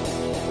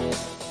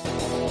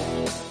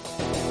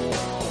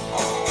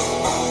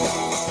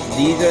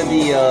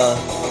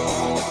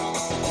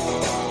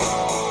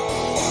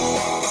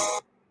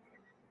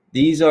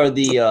 these are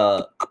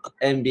the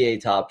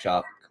NBA Top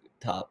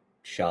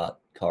Shot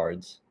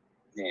cards.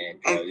 Man,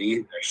 bro,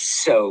 these are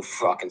so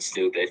fucking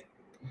stupid.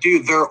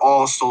 Dude, they're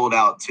all sold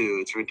out too.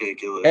 It's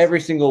ridiculous.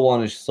 Every single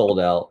one is sold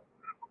out.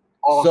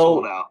 all so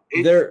sold out.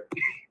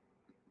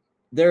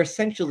 They're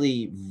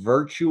essentially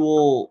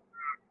virtual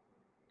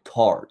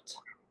cards,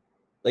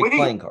 like Wait.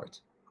 playing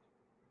cards.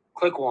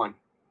 Click one.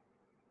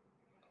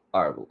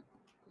 All right,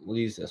 we'll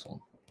use this one.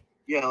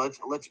 Yeah,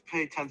 let's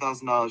pay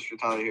 $10,000 for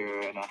Tyler Hero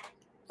right now.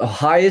 The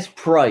highest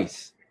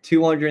price, That's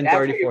what you're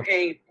 234.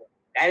 paying for.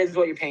 That is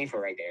what you're paying for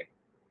right there.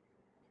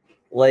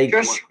 Like,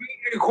 Just screen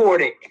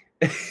record it.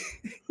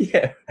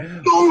 yeah.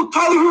 No,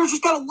 Tyler Hero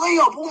just got a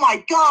layup. Oh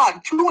my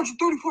God,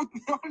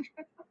 234,000.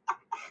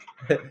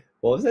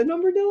 What was that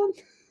number, Dylan?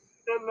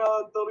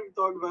 No, don't even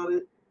talk about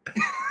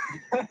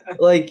it.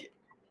 Like,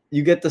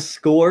 you get the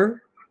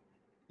score,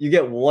 you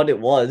get what it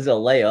was, a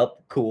layup,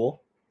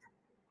 cool.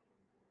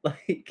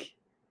 Like,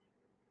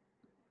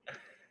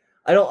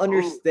 I don't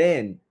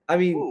understand. I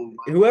mean,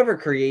 Oh, whoever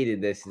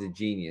created this is a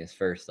genius,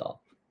 first off.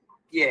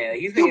 Yeah,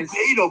 he's thinking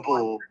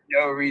debatable.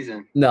 no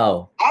reason.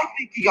 No. I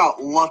think he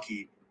got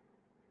lucky.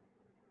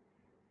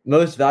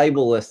 Most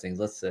valuable listings,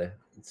 let's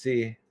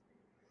see.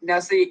 Now,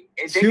 see,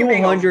 if they can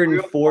make a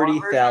real farm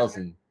version-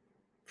 240,000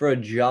 for a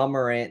Ja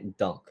Morant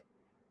dunk.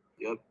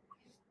 Yep.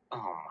 Oh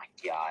my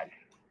God.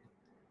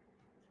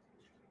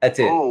 That's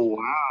it. Oh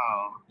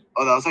wow.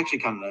 Oh, that was actually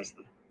kind of nice.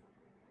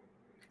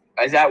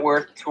 Though. Is that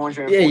worth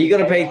 200? Yeah, you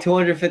gotta pay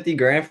 250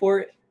 grand for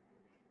it?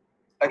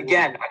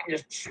 Again, I can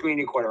just screen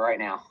record it right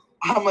now.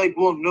 I'm like,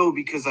 well, no,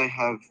 because I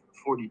have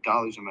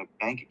 $40 in my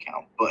bank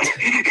account, but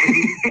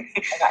I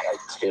got like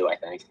two, I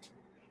think.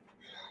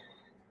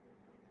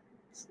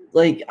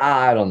 Like,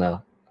 I don't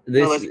know.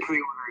 This, let's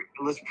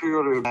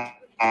pre-order it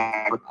back.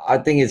 I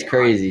think it's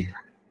crazy.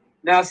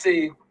 Now,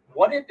 see,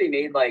 what if they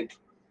made like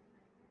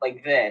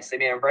this? They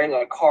made a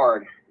regular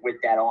card with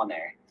that on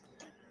there.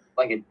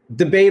 Like a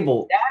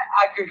Debatable.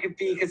 I could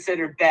be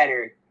considered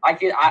better.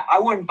 I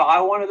wouldn't buy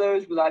one of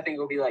those, but I think it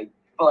would be like.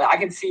 But like, I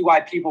can see why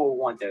people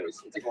would want those.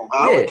 It's like, well,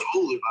 I would Yeah.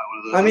 totally buy one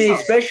of those. I mean, That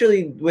sounds-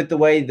 especially with the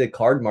way the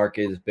card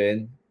market has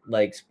been,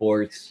 like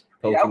sports,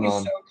 that would be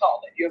Pokemon. so tough.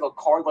 If you have a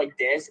card like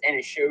this and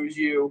it shows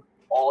you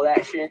all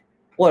that shit.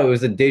 What, it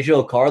was a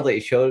digital card that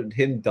showed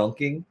him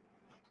dunking?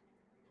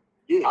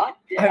 yeah.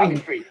 Yeah, I that'd mean-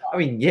 be pretty tough. I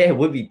mean, yeah, it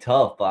would be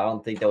tough, but I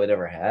don't think that would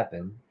ever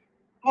happen.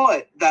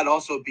 But that'd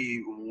also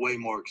be way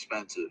more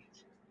expensive.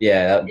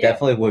 Yeah, that Yeah.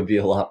 definitely would be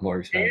a lot more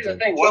And here's the expensive.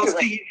 thing: what if, Just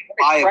like, to even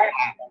buy a crack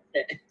pack.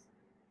 that shit?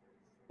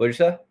 What'd you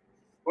say?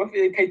 What if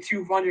they pay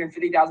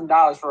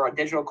 $250,000 for a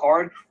digital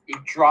card? You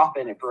drop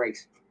it and it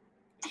breaks.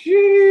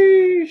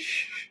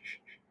 Sheesh.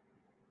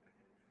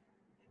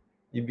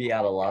 You'd be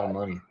out a lot of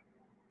money.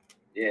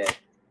 Yeah.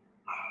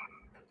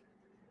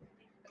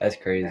 That's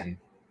crazy.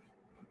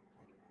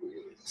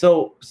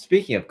 So,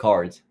 speaking of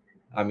cards,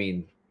 I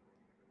mean,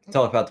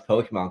 talk about the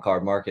Pokemon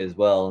card market as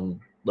well, and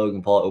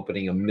Logan Paul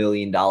opening $1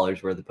 million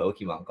worth of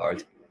Pokemon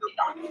cards.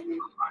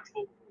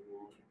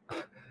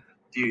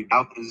 Dude,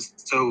 that was,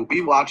 so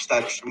we watched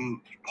that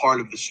part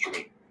of the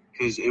stream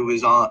because it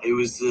was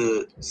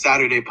the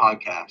Saturday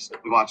podcast.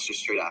 We watched it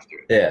straight after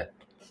it. Yeah.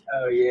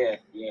 Oh yeah,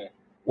 yeah.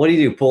 What do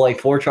you do? Pull like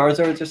 4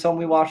 Charizards or something?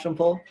 We watched him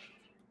pull?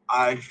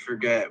 I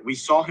forget. We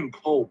saw him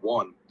pull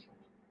one.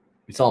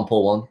 We saw him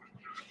pull one.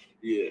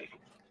 Yeah.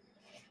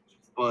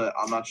 But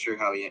I'm not sure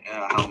how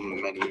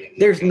many.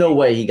 There's no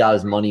way he got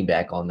his money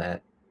back on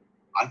that.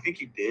 I think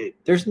he did.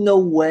 There's no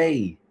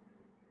way.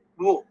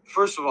 Well,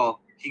 first of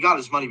all, he got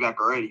his money back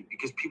already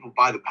because people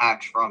buy the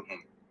packs from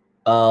him.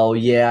 Oh,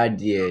 yeah.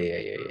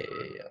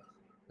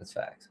 That's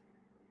facts.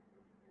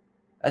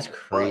 That's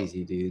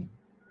crazy, dude.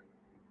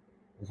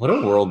 What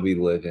a world we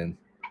live in.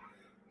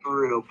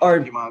 For real. Or-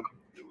 Pokemon.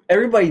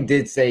 Everybody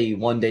did say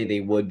one day they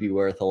would be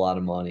worth a lot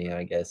of money, and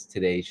I guess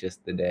today's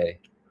just the day.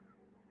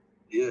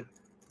 Yeah.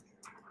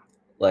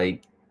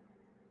 Like,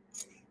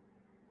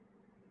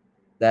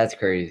 that's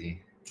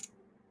crazy.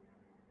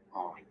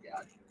 Oh my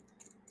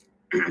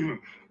god.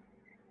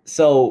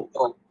 So,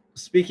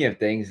 speaking of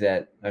things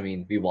that, I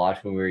mean, we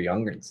watched when we were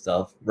younger and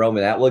stuff,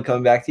 Roman Atwood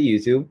coming back to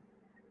YouTube.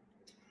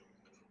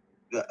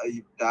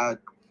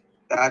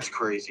 That's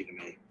crazy to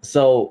me.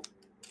 So,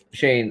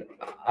 Shane,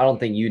 I don't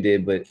think you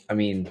did, but I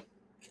mean,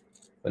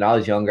 when I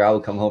was younger, I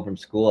would come home from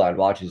school, I'd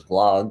watch his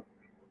vlog.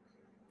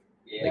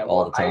 Yeah, Like,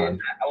 all the time.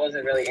 I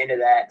wasn't really into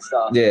that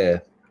stuff. Yeah.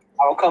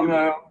 I would come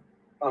home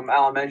from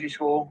elementary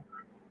school,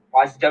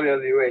 watch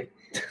WWE.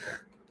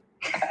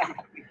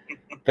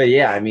 But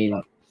yeah, I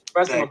mean,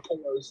 Rest of my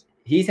pillows.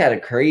 he's had a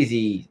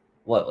crazy,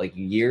 like a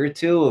year or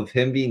two of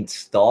him being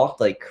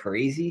stalked like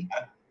crazy.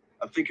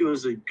 I think it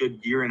was a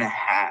good year and a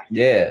half.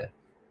 Yeah.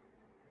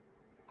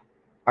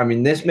 I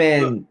mean, this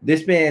man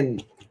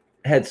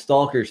had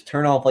stalkers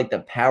turn off like the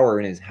power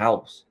in his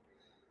house.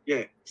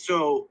 Yeah.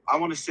 So I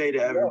want to say to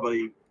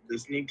everybody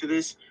listening to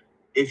this,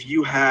 if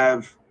you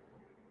have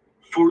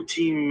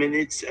 14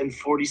 minutes and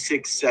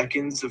 46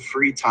 seconds of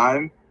free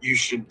time, you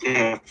should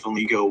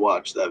definitely go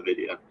watch that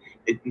video.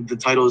 The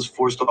title is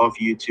Forced Off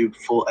YouTube,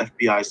 Full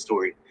FBI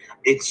Story.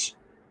 It's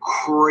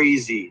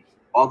crazy,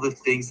 all the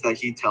things that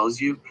he tells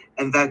you,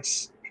 and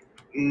that's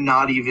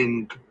not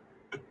even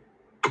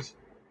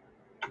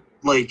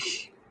like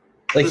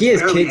Like, he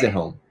has barely- kids at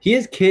home. He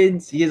has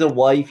kids. He has a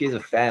wife. He has a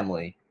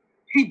family.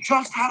 he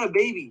just had a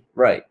baby.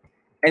 Right.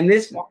 And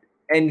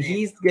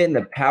he's getting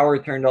the power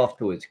turned off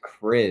to his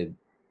crib.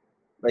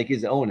 like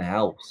his own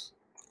house.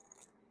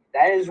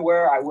 That is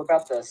where I whip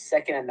out the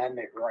Second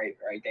Amendment right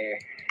there.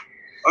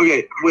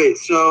 Okay, wait.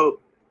 So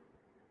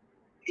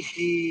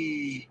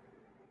he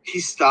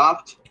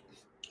stopped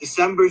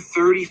December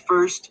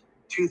 31st,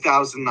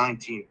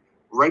 2019,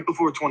 right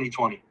before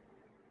 2020. Okay?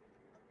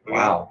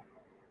 Wow.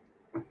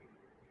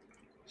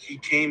 He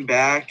came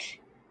back.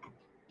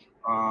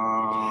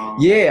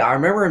 Yeah, I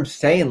remember him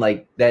saying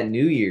like that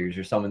New Year's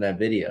or something in that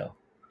video.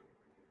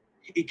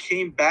 He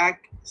came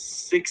back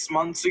 6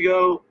 months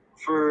ago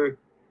for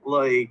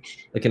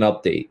like an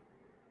update.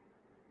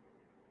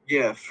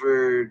 Yeah,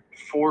 for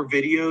 4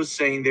 videos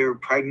saying they were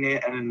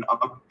pregnant and an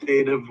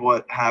update of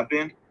what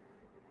happened.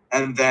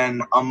 And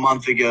then a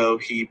month ago,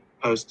 he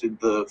posted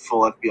the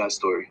full FBI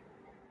story.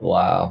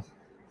 Wow.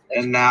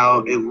 And now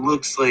it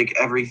looks like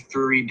every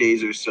 3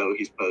 days or so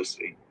he's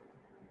posting.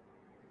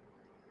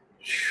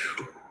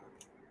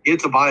 He had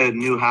to buy a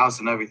new house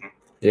and everything.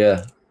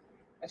 Yeah.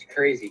 That's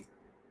crazy.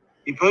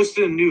 He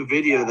posted a new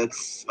video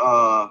that's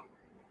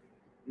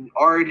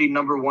already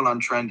number 1 on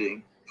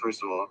trending,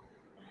 first of all.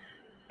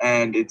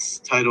 And it's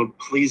titled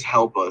 "Please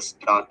Help Us." ...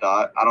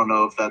 I don't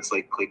know if that's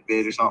like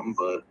clickbait or something,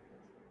 but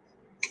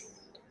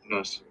who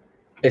knows?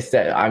 It's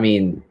that, I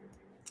mean,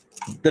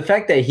 the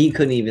fact that he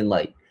couldn't even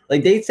like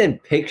they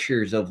sent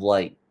pictures of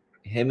like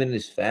him and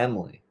his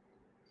family.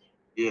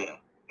 Yeah,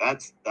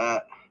 that's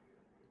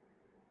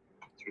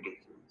it's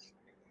ridiculous.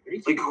 What do you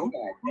Like, keep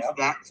looking at, who's Joe?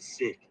 that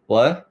sick?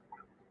 What?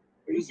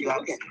 What do you keep That's-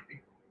 looking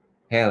at?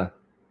 Hannah.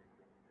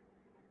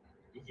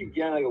 You keep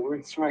getting like a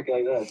weird smirk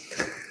like this.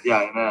 Yeah,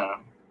 I know.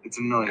 It's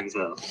annoying as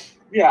hell.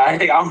 Yeah, I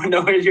think I want to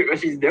know what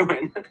she's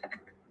doing.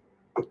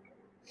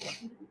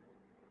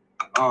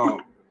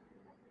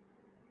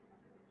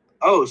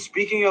 Oh,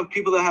 speaking of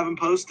people that haven't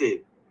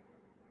posted,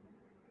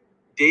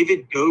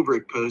 David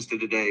Dobrik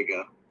posted a day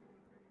ago.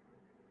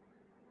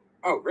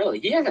 Oh, really?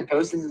 He hasn't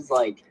posted since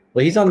like.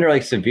 Well, he's under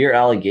like severe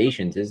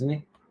allegations, isn't he?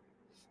 Is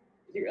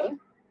he really?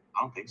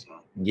 I don't think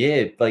so.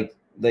 Yeah, like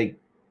I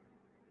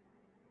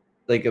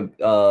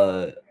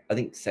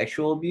think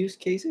sexual abuse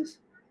cases.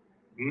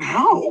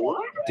 No,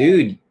 what?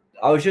 Dude,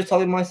 I was just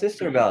talking to my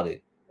sister about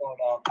it. Hold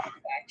on. Fact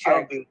I don't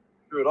check. think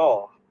it's true at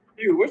all.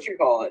 Dude, what you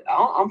call it?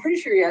 I'm pretty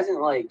sure he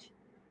hasn't like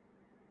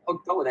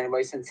hooked up with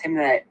anybody since him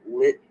and that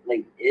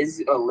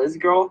Liz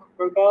girl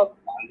broke up.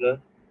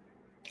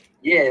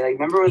 Yeah, like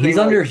remember when He's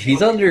they, under like,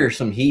 he's under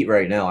some heat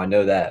right now. I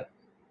know that.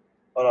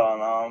 Hold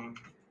on.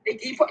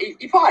 He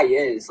probably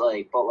is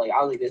like, but like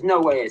I was like, there's no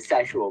way it's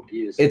sexual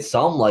abuse. It's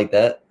something like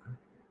that.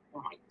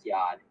 Oh my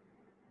god.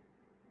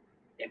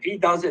 If he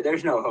does it,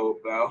 there's no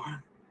hope, bro.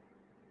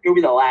 He'll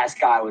be the last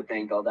guy I would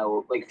think of that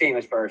will like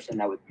famous person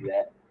that would do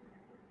that.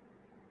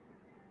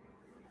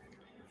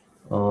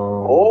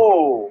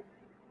 Oh.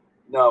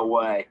 No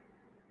way.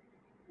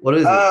 What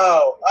is it?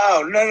 Oh,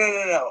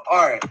 no.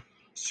 All right.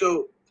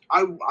 So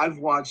I've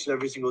watched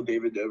every single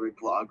David Dobrik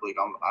vlog. Like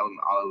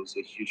I was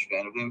a huge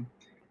fan of him.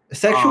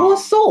 Sexual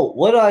assault.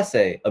 What did I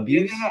say?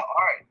 Abuse? No. All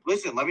right.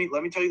 Listen, let me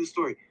tell you the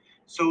story.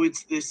 So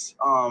it's this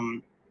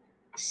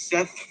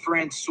Seth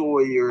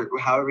Francois, or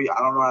however,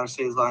 I don't know how to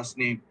say his last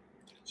name.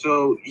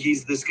 So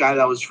he's this guy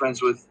that was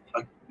friends with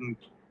a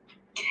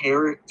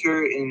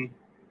character in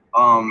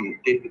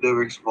David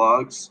Dobrik's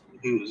vlogs.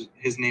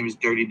 His name is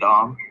Dirty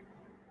Dom,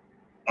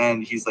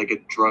 and he's like a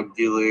drug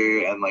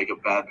dealer and like a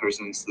bad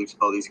person and sleeps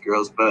with all these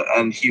girls.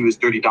 And he was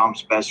Dirty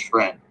Dom's best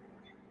friend.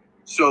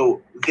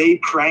 So they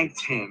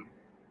pranked him,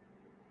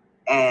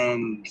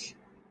 and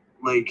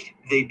like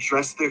they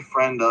dressed their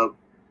friend up,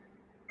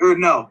 or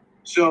no.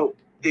 So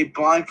they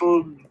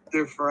blindfolded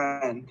their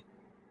friend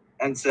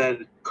and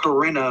said,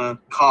 "Corinna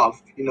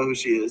Koff, you know who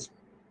she is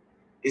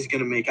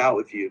gonna make out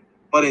with you."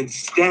 But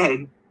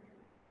instead,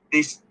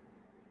 they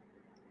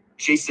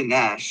Jason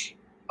Nash,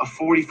 a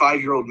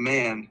 45-year-old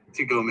man,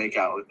 to go make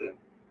out with him.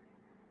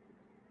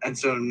 And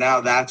so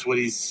now that's what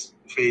he's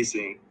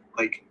facing.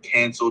 Like,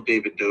 cancel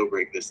David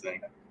Dobrik, this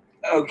thing.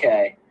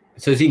 Okay.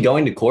 So is he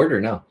going to court or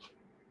no?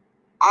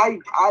 I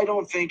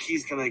don't think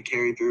he's gonna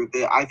carry through with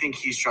it. I think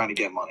he's trying to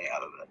get money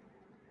out of it.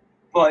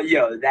 But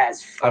yo,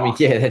 that's I mean,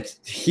 fucked. yeah,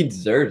 he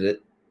deserves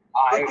it.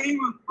 But they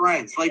were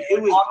friends. Like,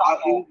 it was.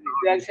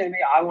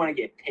 I want to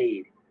get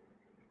paid.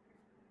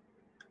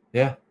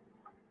 Yeah.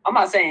 I'm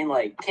not saying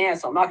like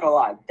cancel. I'm not gonna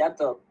lie.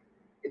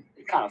 It's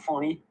kind of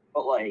funny,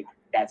 but like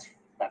that's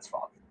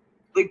fucked.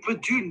 Like,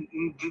 but dude,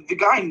 the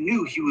guy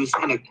knew he was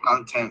in a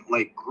content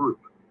like group.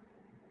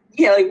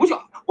 Yeah, like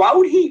why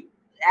would he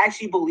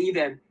actually believe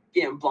him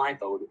getting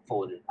blindfolded?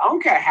 I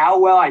don't care how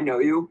well I know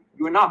you.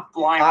 You are not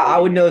blindfolded. I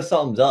would know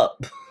something's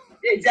up.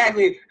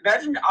 Exactly.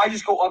 Imagine I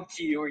just go up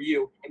to you or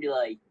you and be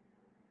like,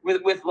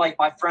 with like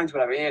my friends,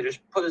 whatever. Yeah, just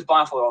put this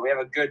blindfold on. We have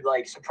a good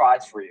like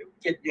surprise for you.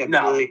 Yeah,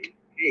 no. Like,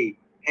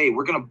 hey,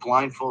 we're gonna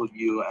blindfold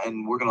you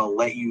and we're gonna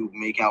let you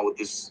make out with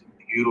this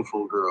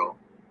beautiful girl.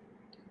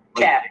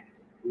 Like, Cat.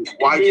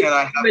 why can't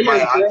I have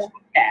my eyes?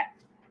 Cat.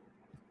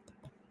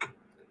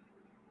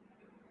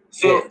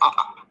 So Yeah.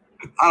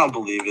 I don't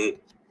believe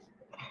it.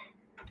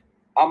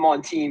 I'm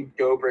on team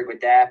Dobrik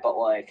with that, but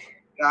like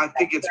I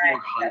think it's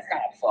more that's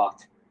kind of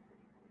fucked.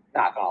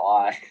 Not gonna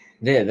lie.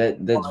 Yeah, that's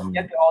You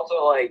have to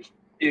also like,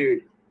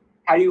 dude,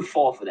 how do you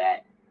fall for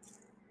that?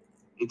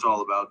 It's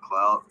all about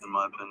clout, in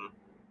my opinion.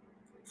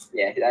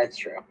 Yeah, that's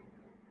true.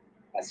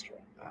 That's true.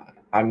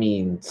 I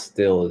mean,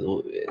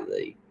 still,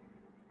 like,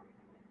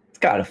 it's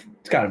kind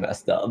of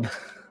messed up.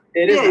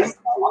 It is. Yeah, messed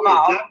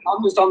up. yeah,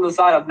 I'm just on the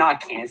side of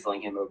not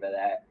canceling him over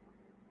that.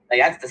 Like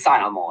that's the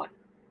side I'm on.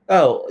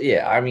 Oh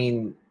yeah, I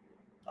mean,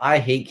 I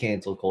hate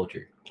cancel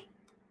culture.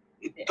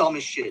 It's dumb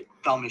as shit.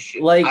 Dumb as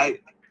shit.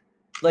 Like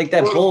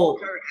that bull,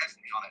 Parrot asked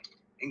me on it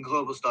in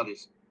global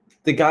studies.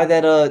 the guy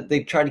that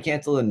they tried to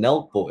cancel the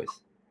Nelk boys.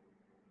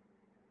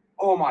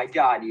 Oh my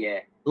god, yeah.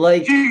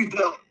 Like Dude,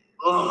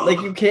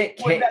 you can't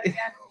What was that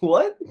again?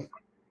 what?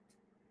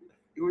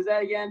 Who was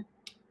that again?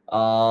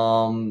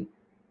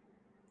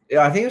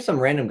 Yeah, I think it was some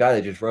random guy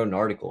that just wrote an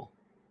article.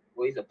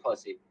 Well, he's a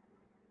pussy.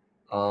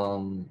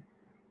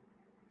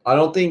 I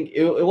don't think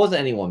it wasn't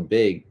anyone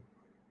big.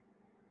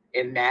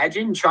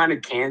 Imagine trying to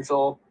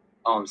cancel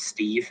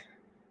Steve.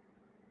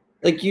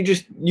 Like you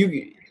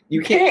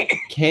can't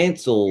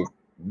cancel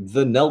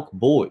the Nelk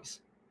boys.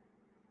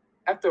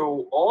 After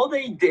all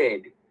they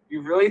did,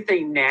 you really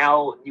think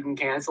now you can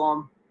cancel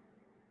them?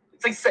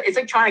 It's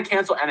like trying to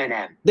cancel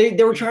Eminem. They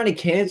were trying to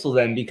cancel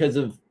them because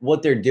of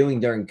what they're doing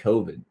during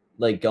COVID,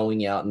 like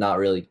going out, not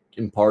really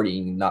and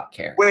partying, not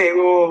caring. Wait.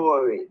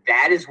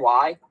 That is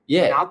why?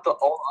 Yeah. Not the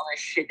all other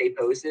shit they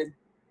posted?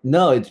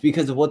 No, it's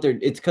because of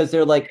it's because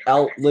they're like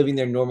out living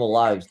their normal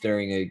lives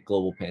during a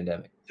global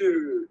pandemic.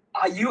 Dude,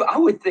 I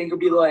would think it'd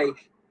be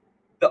like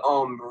the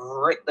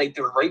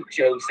the rape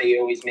jokes they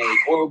always make,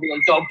 or it would be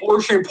like the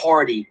abortion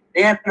party.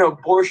 They have an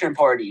abortion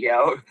party,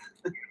 yo.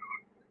 It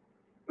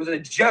was a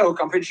joke.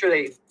 I'm pretty sure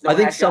I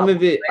think some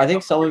of it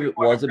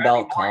was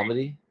about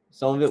comedy.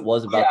 Some of it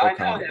was about their I know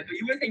comedy. that, but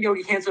you would think they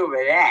would cancel over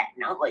that,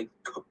 not like,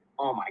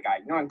 oh my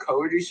god, on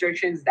COVID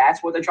restrictions,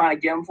 that's what they're trying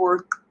to get them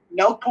for.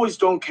 Nelk boys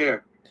don't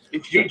care.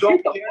 If you Get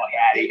don't the care, fuck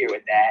out of here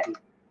with that.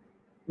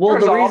 Well,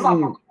 First the of all, I'm not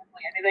reason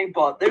complaining anything,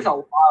 but there's a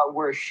lot of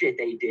worse shit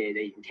they did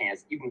that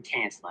you can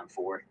cancel them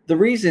for. the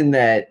reason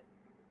that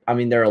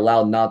they're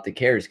allowed not to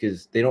care is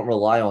because they don't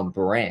rely on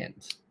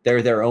brands.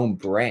 They're their own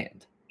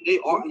brand. they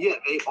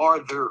are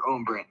their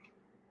own brand.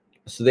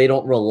 So they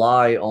don't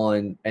rely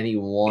on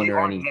anyone They or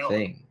aren't Nelk.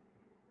 anything.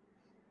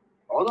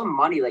 All the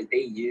money like they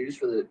use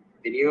for the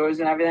videos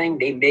and everything,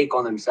 they make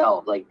on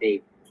themselves. Like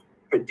they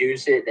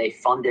produce it, they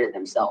fund it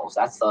themselves.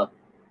 That's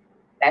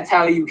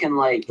how you can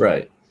like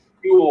Right.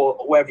 do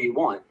whatever you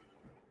want.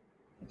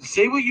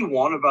 Say what you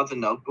want about the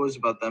Nelk boys,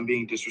 about them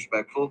being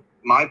disrespectful.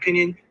 In my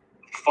opinion,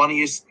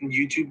 funniest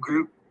YouTube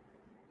group.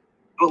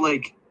 But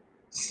like,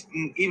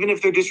 even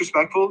if they're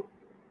disrespectful,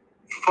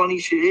 funny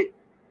shit,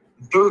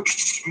 they're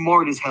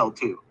smart as hell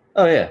too.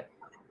 Oh yeah.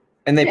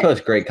 And they Yeah.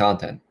 post great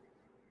content.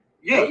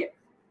 Yeah.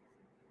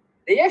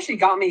 They actually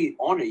got me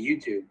onto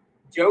YouTube.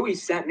 Joey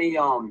sent me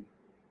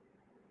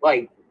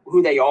like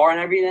who they are and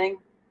everything.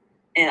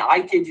 And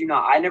I kid you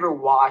not, I never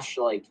watched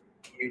like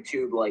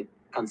YouTube like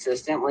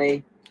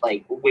consistently,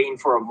 like waiting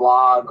for a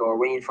vlog or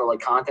waiting for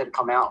like content to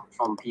come out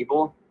from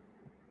people.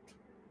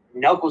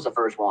 Nelk was the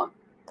first one.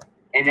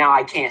 And now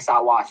I can't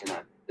stop watching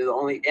them. They're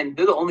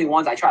the only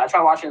ones I try. I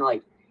try watching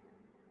like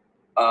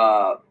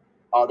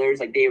others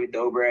like David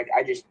Dobrik.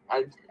 I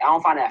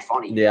don't find that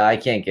funny. Yeah, I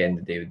can't get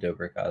into David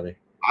Dobrik either.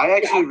 I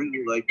actually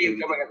really like David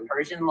David. Dobrik as a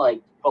person, but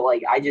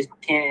I just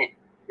can't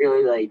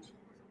really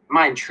I'm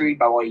not intrigued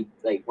by what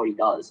he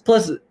does.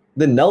 Plus,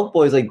 the Nelk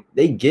boys,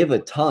 they give a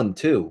ton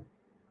too.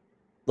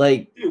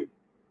 Like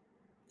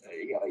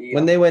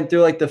when they went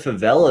through the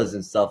favelas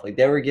and stuff,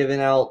 they were giving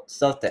out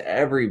stuff to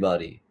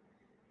everybody.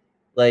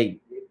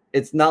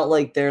 It's not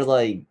like they're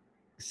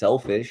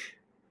selfish.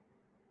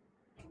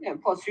 Yeah,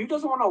 plus who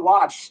doesn't want to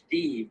watch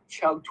Steve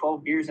chug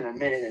 12 beers in a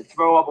minute and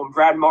throw up on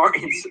Brad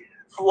Martin's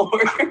floor?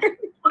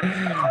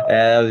 Yeah,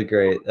 that was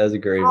great. That was a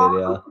great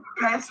video.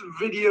 Best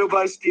video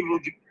by Steve will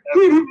do.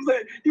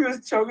 He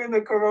was choking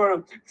the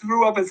corona,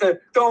 threw up and said,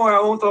 "Don't worry, I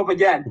won't throw up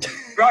again."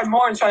 Brad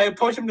Martin's trying to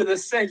push him to the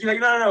sink. He's like,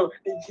 no.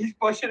 He keeps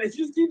pushing it. He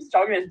just keeps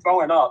chugging and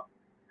throwing up.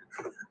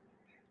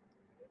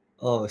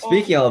 Oh,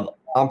 speaking of,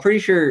 I'm pretty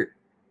sure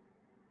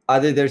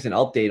either there's an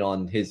update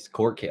on his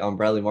court case, on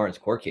Bradley Martin's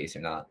court case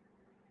or not.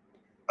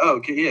 Oh,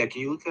 okay, yeah.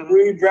 Can you look that up?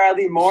 Free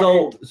Bradley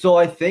Martin. So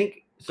I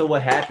think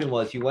what happened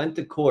was he went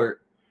to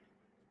court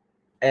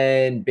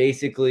and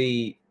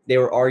basically they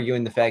were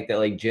arguing the fact that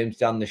gyms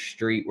down the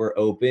street were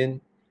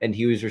open and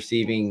he was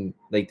receiving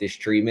this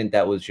treatment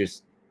that was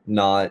just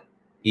not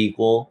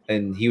equal,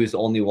 and he was the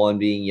only one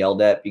being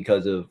yelled at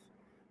because of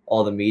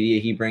all the media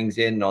he brings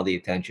in and all the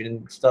attention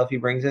and stuff he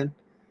brings in.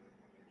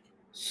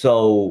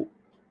 So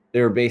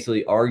they were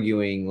basically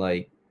arguing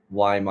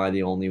why am I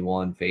the only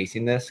one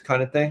facing this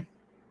kind of thing?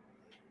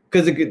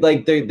 Because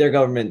their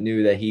government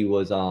knew that he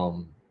was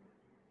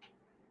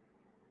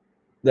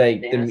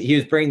he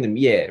was bringing them,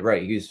 yeah,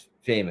 right, he was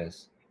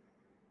famous.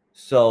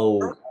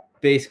 So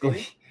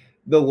basically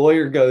the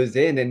lawyer goes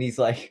in and he's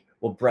like,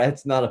 well,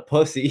 Brad's not a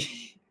pussy.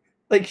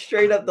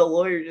 Straight up the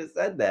lawyer just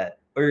said that,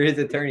 or his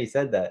attorney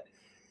said that.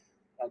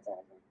 That's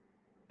awesome.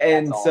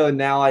 And That's all. so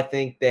now I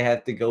think they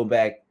have to go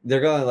back.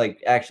 They're gonna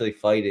like actually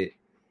fight it,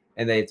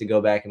 and they have to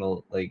go back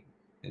and like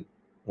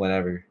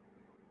whenever.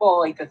 Well,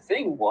 like the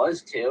thing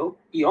was too,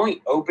 he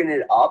only opened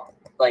it up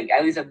like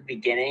at least at the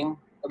beginning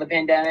of the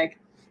pandemic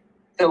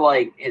to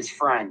like his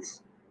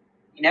friends.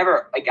 He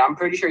never like I'm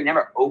pretty sure he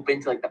never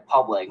opened to like the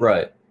public.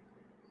 Right.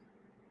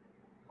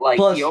 Like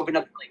Plus- he opened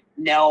up like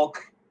Nelk,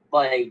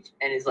 like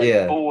and his like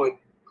Yeah. boy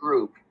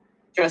group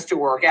just to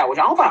work out, which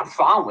I don't find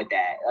fine with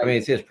that. Like, I mean,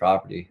 it's his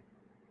property,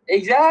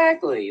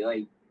 exactly.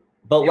 Like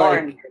but we are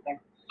like, in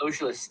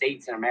socialist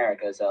states in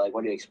America, so like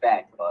what do you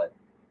expect? But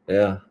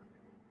yeah.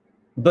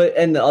 But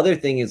and the other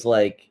thing is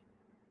like,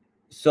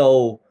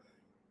 so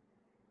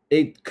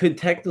it could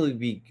technically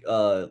be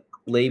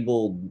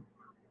labeled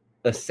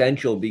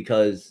essential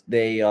because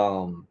they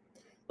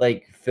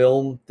like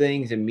film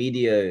things and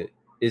media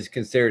is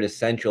considered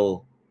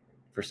essential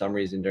for some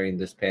reason during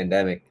this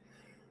pandemic.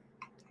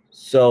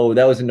 So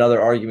that was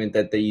another argument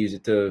that they use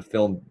it to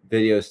film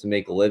videos to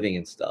make a living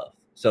and stuff.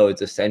 So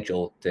it's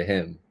essential to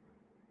him.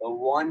 the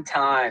one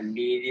time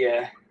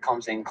media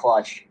comes in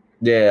clutch.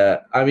 Yeah,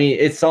 I mean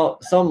it's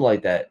something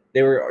like that.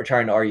 They were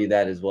trying to argue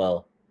that as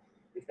well.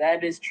 If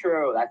that is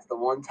true, that's the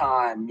one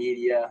time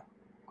media.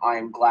 I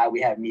am glad we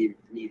have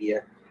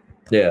media.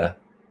 Yeah.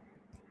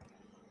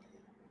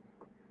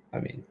 I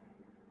mean,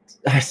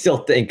 I still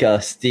think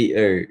Steve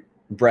or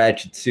Brad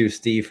should sue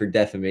Steve for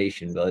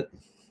defamation, but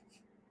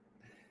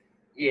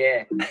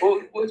Yeah.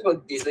 What's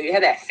about this? They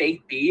had that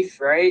fake beef,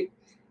 right?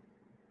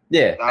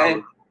 yeah, That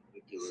And- was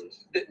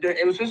ridiculous.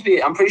 It was supposed to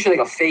be, I'm pretty sure,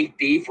 like a fake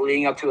beef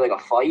leading up to like a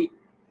fight,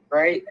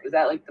 right? Was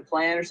that like the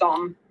plan or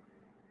something?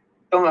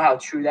 Don't know how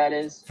true that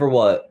is. for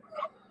what?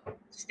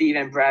 Steve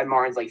and Brad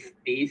Martin's like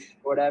beef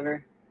or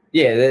whatever.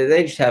 Yeah,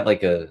 they just have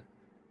like a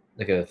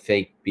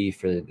fake beef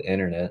for the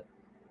internet.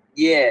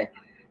 Yeah,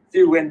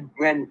 dude.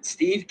 When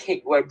Steve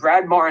came, when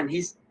Brad Martin,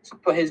 he's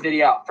put his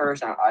video out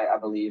first, I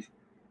believe.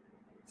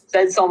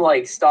 Said some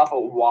like stuff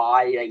of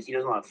why like he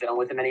doesn't want to film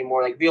with him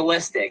anymore, like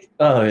realistic.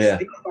 Oh yeah,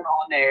 Steve went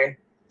on there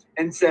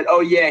and said,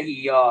 "Oh yeah,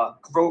 he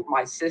groped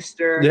my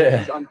sister. Yeah.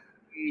 He's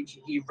underage.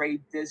 He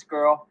raped this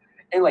girl."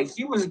 And like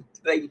he was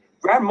like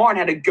Brad Martin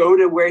had to go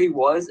to where he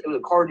was. It was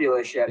a car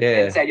dealership.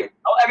 Yeah. And said, "Yo,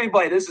 tell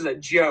everybody this is a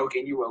joke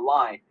and you were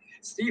lying."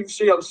 Steve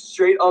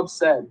straight up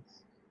said,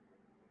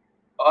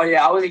 "Oh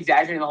yeah, I was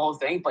exaggerating the whole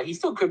thing, but he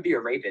still could be a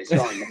rapist."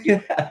 So,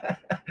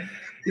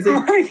 He's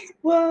like, like,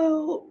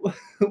 well,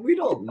 we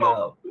don't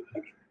know.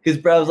 Because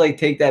Brad was like,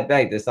 take that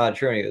back. That's not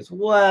true. And he goes,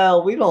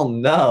 well, we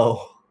don't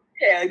know.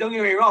 yeah, like, don't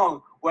get me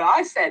wrong. What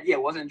I said, yeah,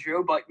 wasn't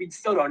true, but we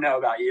still don't know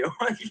about you.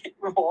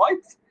 What?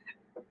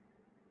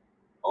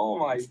 Oh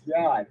my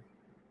god.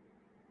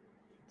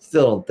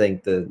 Still don't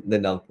think the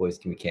Nunk Boys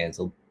can be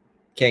canceled.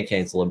 Can't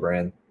cancel a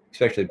brand,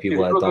 especially people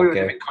Dude, that they would go don't to a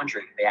care. different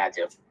country if they had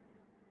to.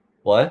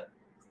 What?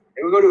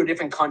 They would go to a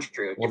different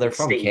country. Well, they're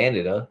from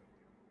Canada.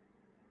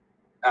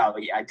 Oh,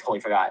 yeah, I totally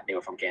forgot they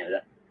were from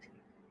Canada.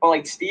 Well,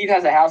 like Steve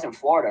has a house in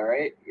Florida,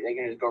 right? They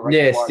can just go right to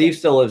Yeah, Florida. Steve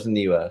still lives in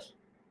the U.S.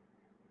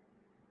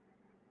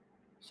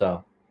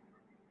 So,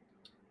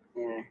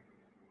 Yeah.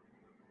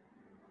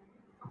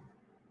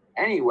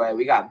 Anyway,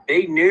 we got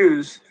big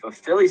news for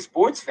Philly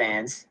sports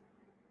fans.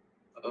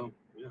 Oh,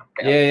 yeah.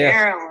 Yeah.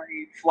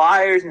 Apparently,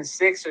 Flyers and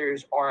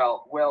Sixers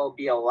will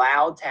be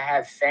allowed to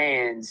have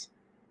fans.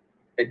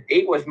 The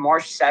date was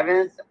March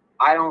 7th.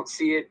 I don't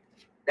see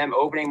them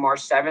opening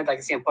March 7th. I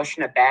can see them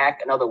pushing it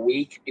back another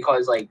week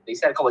because, like, they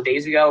said a couple of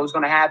days ago it was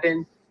going to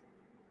happen.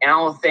 And I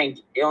don't think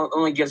it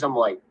only gives them,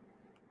 like,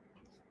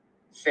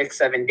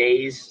 6-7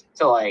 days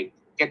to, like,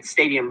 get the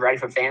stadium ready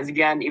for fans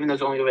again, even though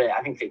there's only,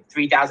 I think,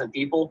 3,000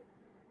 people.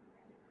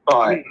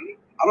 But,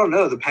 I don't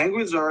know. The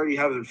Penguins are already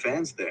having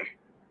fans there.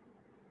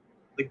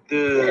 Like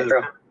yeah,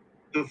 bro.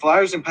 the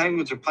Flyers and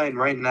Penguins are playing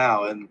right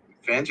now, and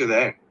fans are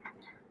there.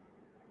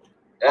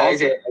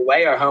 Is it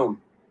away or home?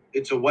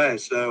 It's away,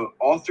 so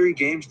all 3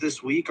 games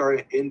this week are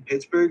in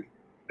Pittsburgh.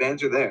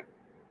 Fans are there.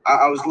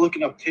 I was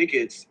looking up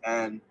tickets,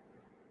 and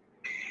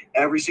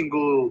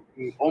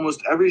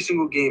almost every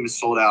single game is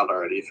sold out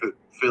already for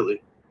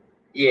Philly.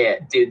 Yeah,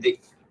 dude.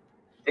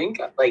 Think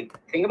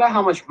about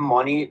how much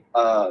money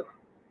a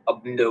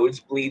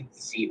nosebleed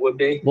seat would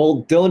be.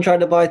 well, Dylan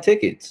tried to buy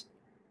tickets.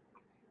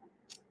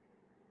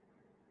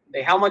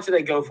 Like, how much do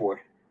they go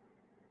for?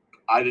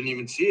 I didn't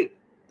even see it.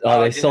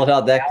 Oh, they did sold it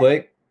out that out?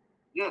 quick?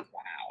 Yeah.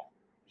 Wow.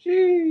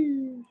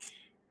 Sheesh.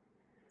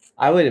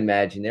 I would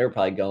imagine they were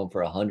probably going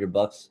for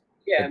 $100.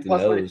 Yeah, At and the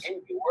plus when nose. it's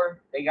indoor,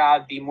 they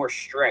gotta be more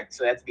strict,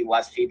 so they have to be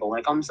less people. When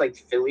it comes to, like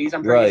Phillies,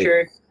 I'm pretty Right.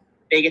 sure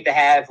they get to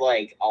have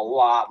like a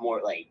lot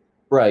more. Like,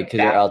 Right, because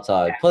they're That-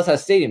 outside. Plus, that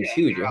stadium's Yeah,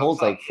 huge. It they're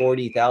holds like outside.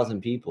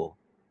 40,000 people.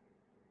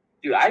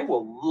 dude, I would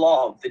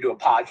love to do a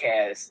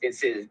podcast in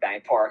Citizens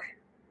Bank Park.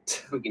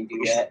 We can do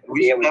We should- that.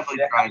 we should would- definitely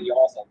that'd try. be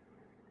awesome.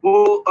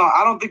 Well,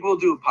 I don't think we'll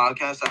do a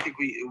podcast. I think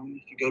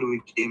we should go to a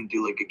game and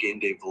do like a game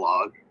day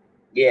vlog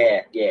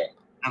Yeah,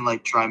 and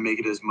like try and make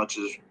it as much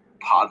as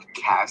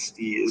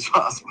podcasty as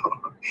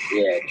possible.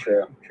 yeah.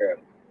 True.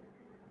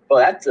 Well,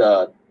 that's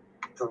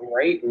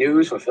great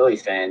news for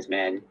Phillies fans,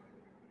 man.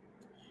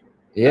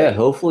 Yeah,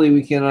 hopefully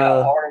we can.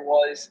 How hard it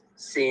was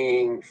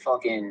seeing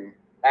fucking.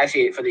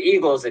 Actually, for the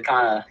Eagles, it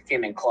kind of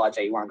came in clutch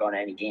that you weren't going to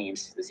any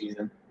games this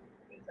season.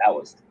 That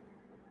was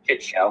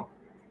shit show.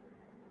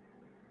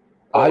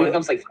 But when it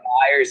comes to like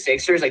Flyers,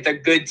 Sixers, like they're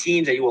good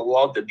teams that you would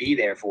love to be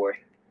there for.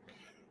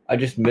 I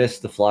just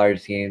missed the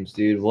Flyers games,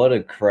 dude. What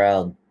a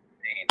crowd!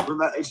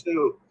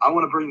 So I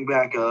want to bring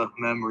back a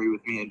memory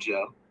with me and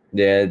Joe.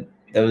 Yeah,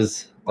 that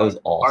was awesome.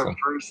 Our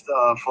first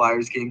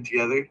Flyers game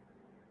together.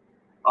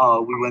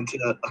 We went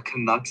to a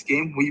Canucks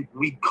game.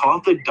 We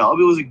caught the dub.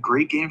 It was a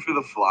great game for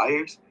the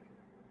Flyers,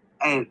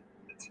 and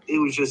it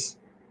was just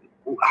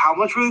how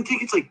much were the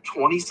tickets? Like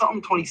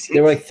 20-something, 26. They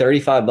were like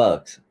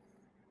 $35.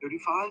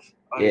 35.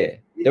 Yeah,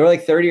 they were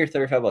like $30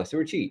 or $35. They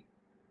were cheap.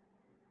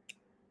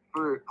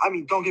 I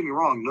mean, don't get me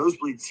wrong,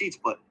 nosebleed seats,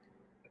 but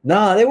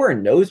Nah, they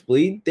weren't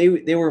nosebleed.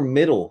 They were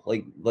middle,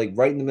 like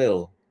right in the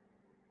middle.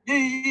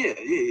 yeah.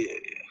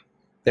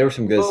 There were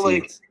some good Well,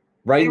 like, seats.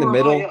 Right in the were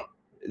middle. high up.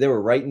 They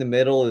were right in the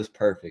middle. It was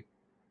perfect.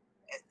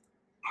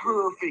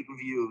 Perfect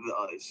view of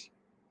the ice.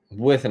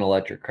 With an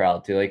electric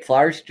crowd too. Like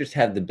Flyers just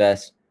have the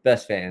best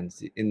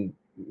fans. And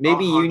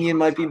maybe 100%. Union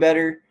might be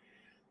better,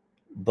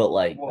 but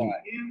like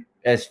Yeah.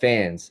 as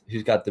fans,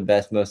 who's got the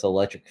best, most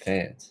electric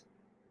fans?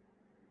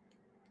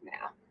 Nah,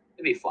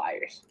 it'd be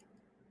Flyers.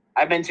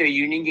 I've been to a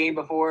Union game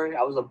before.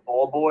 I was a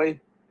ball boy.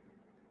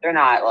 They're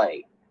not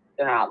like.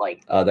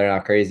 Oh, they're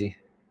not crazy,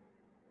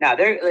 Nah,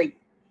 they're like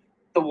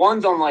the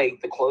ones on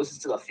like the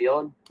closest to the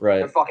field. right?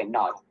 They're fucking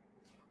nuts.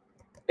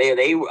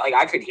 They like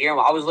I could hear them.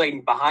 I was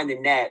like behind the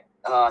net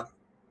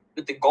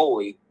with the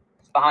goalie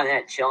behind the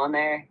net chilling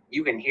there.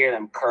 You can hear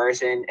them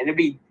cursing, and it'd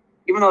be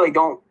even though they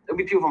don't. There'll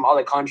be people from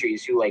other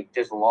countries who like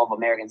just love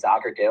American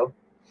soccer too.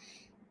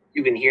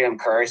 You can hear them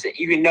curse.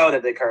 You can know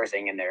that they're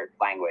cursing in their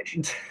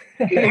language.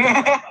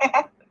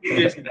 You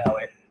just know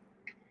it.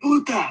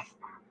 What the?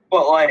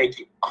 But like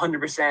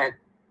 100%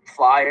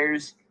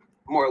 Flyers,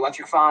 more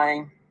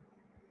electrifying.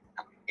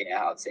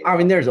 Yeah, I would say. I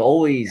mean, there's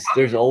always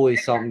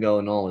something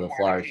going on with a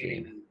Flyers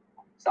game.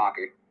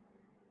 Soccer.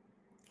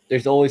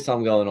 There's always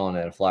something going on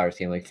at a Flyers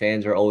game. Like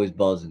fans are always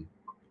buzzing.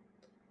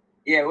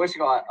 Yeah, what you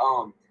got?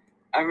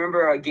 I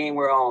remember a game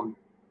where it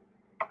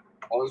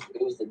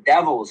was the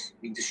Devils.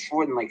 We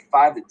destroyed them like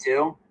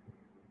 5-2.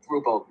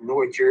 Group of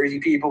North Jersey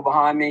people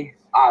behind me,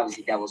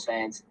 obviously Devils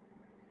fans.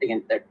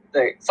 Thinking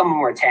they're some of them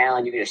are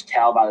Italian. You can just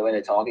tell by the way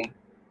they're talking.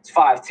 It's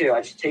 5-2.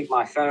 I just take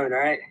my phone,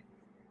 right,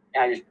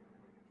 and I just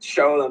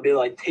show them, be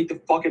like, "Take the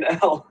fucking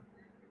L."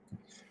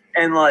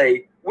 And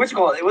like,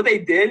 what they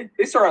did?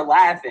 They started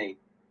laughing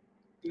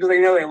because they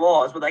know they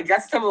lost. But like,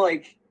 that's some of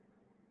like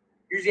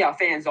usually how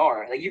fans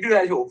are. Like, you do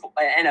that to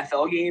an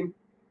NFL game.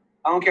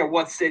 I don't care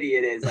what city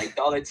it is. Like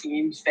the other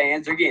team's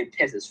fans, they're getting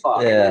pissed as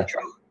fuck. Yeah. They're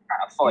trying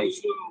to fight.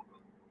 So,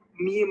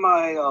 me and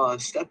my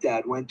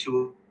stepdad went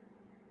to.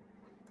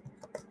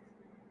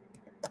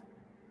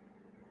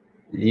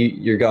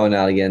 You're going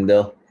out again,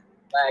 Dill.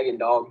 Lagging,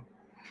 dog.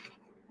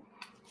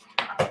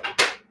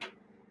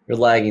 You're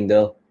lagging,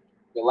 Dill.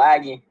 You're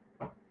lagging.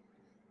 Can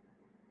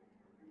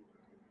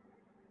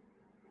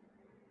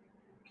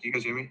you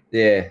guys hear me?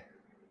 Yeah.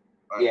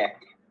 All right. Yeah.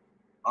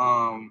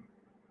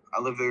 I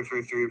lived there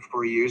for 3 or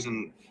 4 years,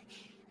 and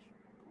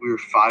we were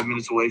 5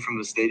 minutes away from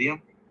the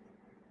stadium.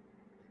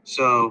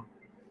 So,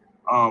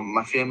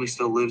 my family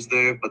still lives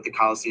there, but the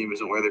Coliseum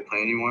isn't where they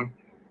play anymore.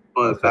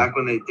 But Okay. back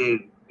when they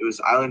did, it was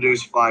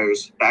Islanders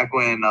Flyers. Back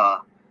when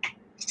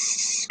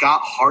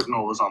Scott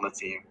Hartnell was on the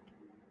team.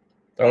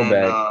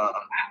 Throwback.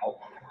 And,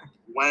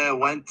 when I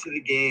went to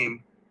the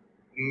game,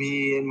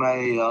 me and my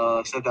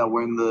stepdad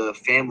were in the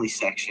family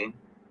section,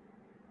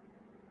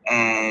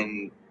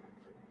 and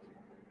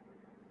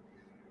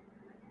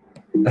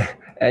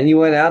And you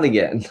went out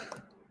again.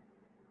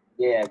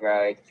 Yeah,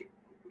 bro.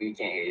 We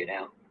can't hear you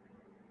now.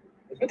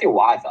 It's with your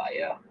Wi-Fi,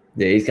 yeah.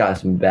 Yeah, he's got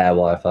some bad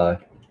Wi-Fi.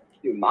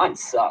 Dude, mine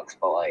sucks,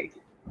 but like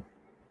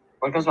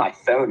when it comes to my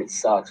phone, it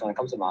sucks. When it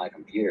comes to my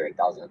computer, it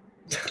doesn't.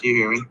 can you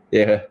hear me?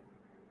 Yeah.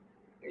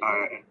 All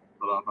right,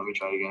 hold on, let me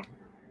try it again.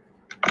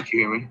 Can you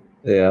hear me?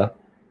 Yeah.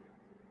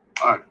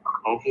 All right,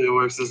 hopefully it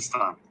works this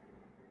time.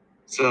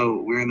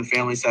 So we're in the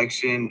family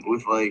section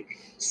with like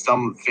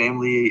some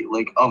family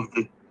like of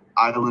the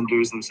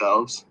Islanders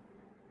themselves,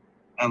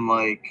 and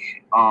like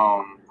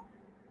I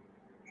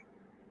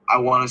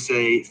want to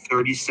say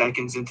 30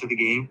 seconds into the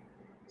game,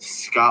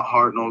 Scott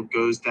Hartnell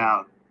goes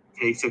down,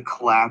 takes a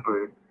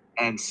clapper,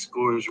 and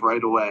scores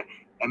right away.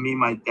 And me and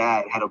my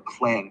dad had a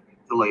plan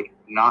to like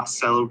not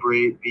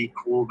celebrate, be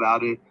cool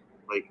about it,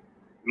 like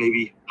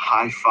maybe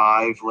high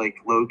five, like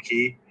low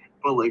key,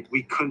 but like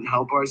we couldn't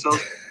help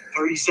ourselves.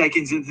 30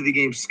 seconds into the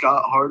game,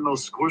 Scott Hartnell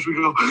scores. We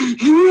go,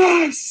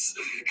 yes!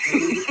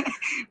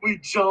 We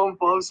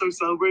jump up, start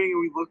celebrating,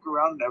 and we look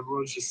around, and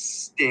everyone's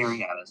just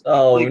staring at us.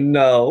 Oh, Like,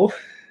 no.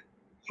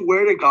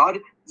 swear to God,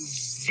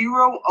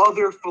 0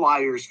 other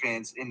Flyers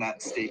fans in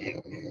that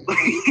stadium.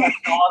 That's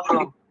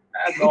awesome.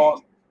 That's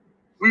awesome.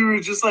 We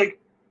were just like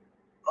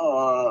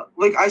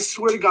I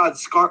swear to God,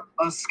 Scott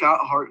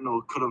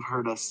Hartnell could have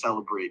heard us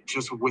celebrate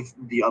just with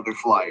the other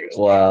Flyers.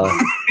 Wow.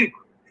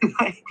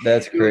 Like,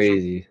 That's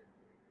crazy.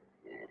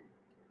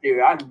 Dude,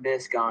 I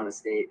miss going to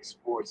state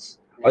sports.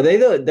 Are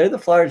they're the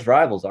Flyers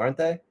rivals, aren't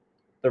they?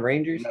 The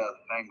Rangers? No, the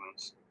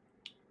Penguins.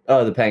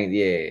 Oh, the Penguins.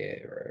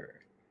 Yeah. Right.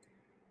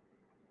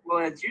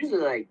 Well, it's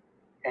usually like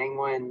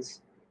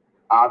Penguins,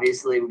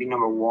 obviously, would be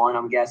number one,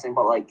 I'm guessing.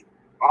 But like,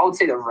 I would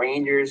say the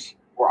Rangers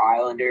or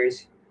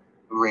Islanders.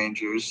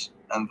 Rangers,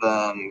 and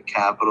then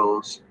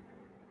Capitals.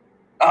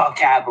 Oh,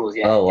 Capitals,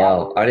 yeah. Oh wow,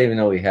 Capitals. I didn't even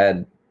know we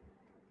had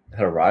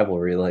a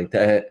rivalry like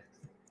that.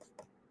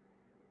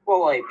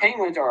 Well, like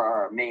Penguins are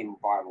our main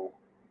rival,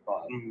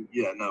 but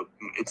Yeah, no,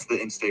 it's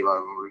the in-state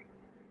rivalry.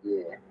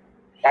 yeah,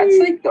 that's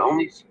like the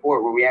only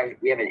sport where we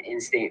have an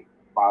in-state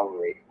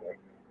rivalry.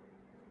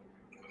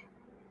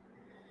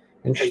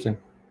 Interesting.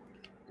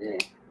 Yeah.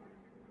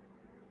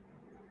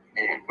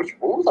 And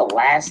what was the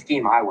last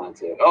game I went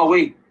to? Oh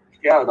wait,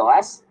 Joe, the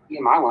last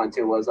game I went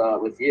to was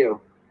with you.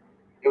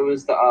 It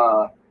was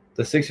The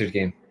Sixers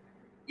game,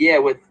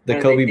 with the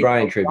when Kobe they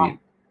Bryant Kobe tribute.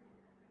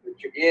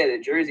 Yeah, the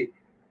jersey.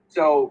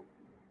 So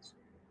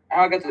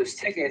how I got those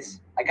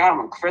tickets, I got them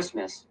on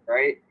Christmas,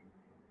 right?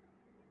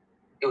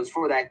 It was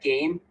for that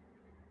game.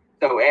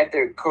 So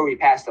after Kobe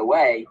passed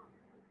away,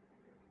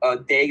 a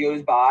day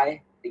goes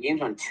by. The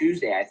game's on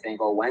Tuesday, I think,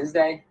 or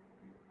Wednesday.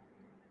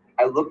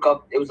 I look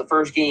up. It was the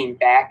first game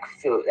back.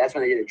 So that's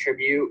when they did the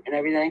tribute and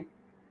everything.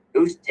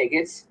 Those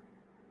tickets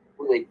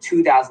were like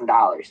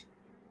 $2,000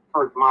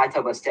 for my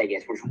type of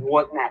tickets, which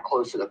wasn't that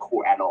close to the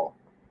court at all.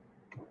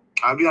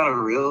 I'll be on a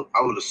real.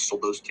 I would have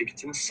sold those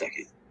tickets in a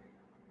second.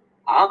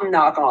 I'm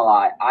not gonna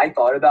lie. I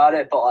thought about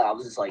it, but I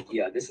was just like,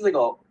 yeah, this is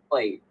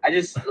I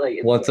just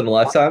Once in a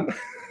lifetime.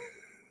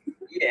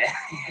 Yeah,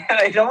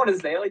 I don't want to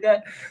say it like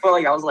that, but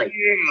I was like,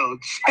 Chill.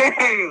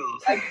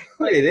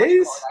 It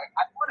is.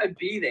 I want to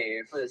be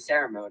there for the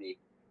ceremony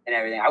and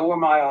everything. I wore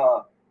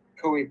my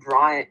Kobe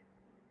Bryant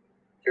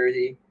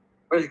jersey.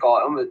 What is it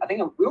called? I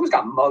think we almost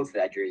got mugged for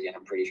that jersey.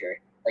 I'm pretty sure.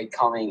 Like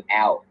coming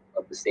out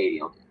of the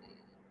stadium.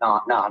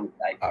 No, I'm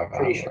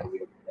pretty sure we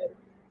did.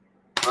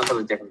 Unless it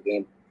was a different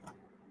game.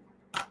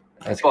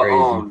 That's But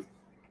crazy.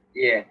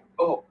 yeah.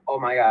 Oh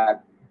my God.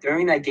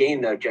 During that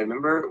game though, Joe,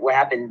 remember what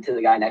happened to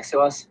the guy next to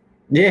us?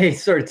 Yeah, he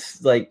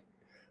starts like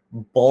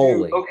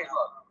bawling. Dude, okay,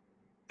 look.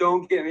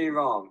 Don't get me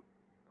wrong.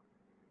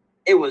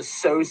 It was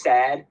so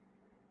sad,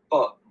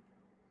 but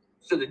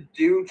so the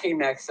dude came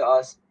next to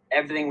us.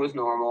 Everything was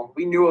normal.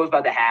 We knew what was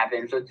about to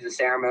happen. So to the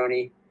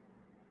ceremony,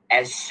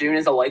 as soon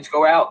as the lights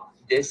go out,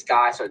 this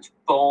guy starts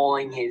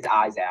bawling his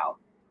eyes out,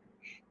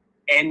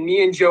 and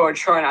me and Joe are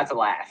trying not to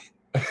laugh.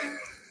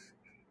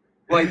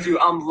 Dude,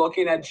 I'm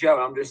looking at Joe,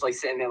 and I'm just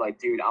sitting there,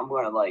 dude, I'm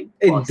gonna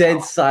And bust dead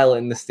out.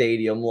 silent in the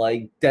stadium,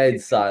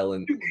 dead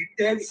silent. Dude,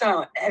 dead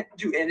silent.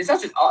 Dude, and it's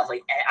not just us.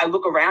 I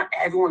look around,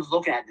 everyone's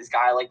looking at this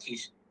guy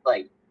he's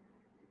I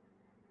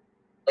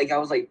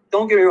was like,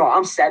 don't get me wrong,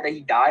 I'm sad that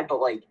he died,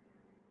 but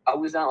I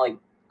was not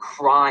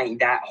crying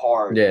that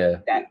hard, Yeah.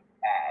 that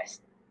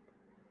fast.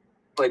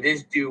 But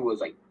this dude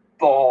was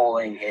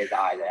bawling his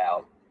eyes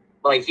out.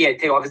 He had to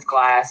take off his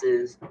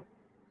glasses.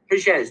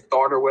 Pretty sure he had his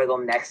daughter with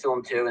him next to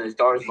him too, and his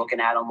daughter's looking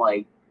at him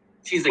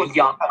she's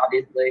young,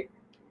 obviously,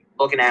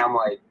 looking at him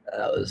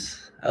That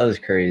was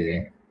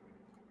crazy.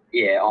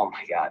 yeah, oh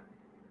my God.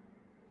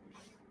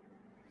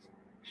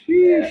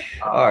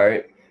 Sheesh. All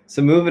right.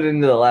 So moving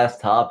into the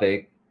last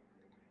topic,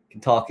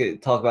 can talk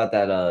about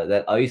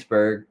that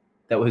iceberg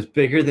that was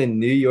bigger than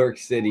New York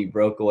City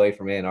broke away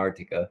from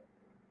Antarctica.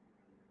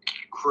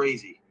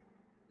 Crazy.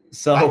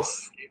 So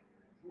That's-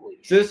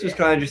 this was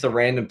kind of just a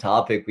random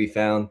topic we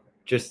found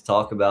just to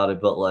talk about it,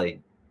 but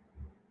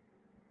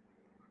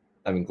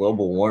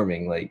global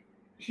warming,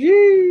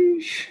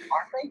 sheesh.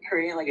 Aren't they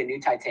creating a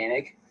new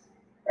Titanic?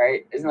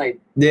 Right? Isn't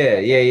Yeah.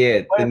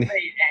 what if The- they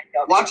end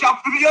up Watch out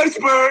for the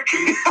iceberg.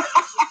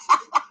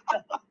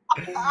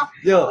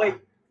 Yo, Like,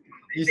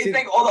 you They see?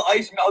 think all the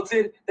ice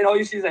melted, then all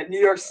you see is that New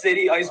York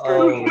City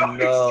iceberg. Oh, New York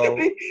no.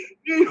 City.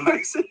 New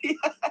York City.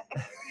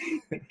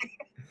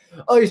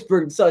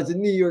 Iceberg the size of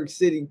New York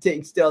City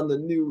takes down the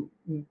new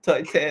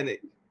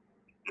Titanic.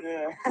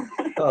 Yeah.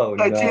 Oh no.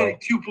 Titanic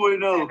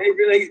 2.0.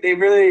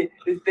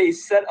 They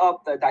set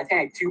up the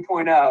Titanic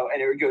 2.0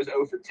 and it goes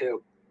 0 for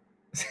 2.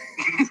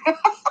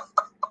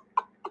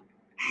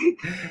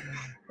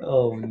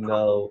 Oh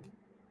no.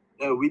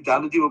 Yeah, we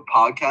down to do a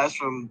podcast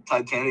from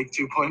Titanic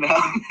 2.0.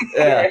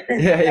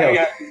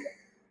 Yeah.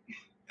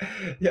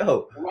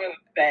 Yo.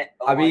 Bet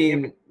I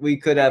mean, we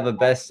could have a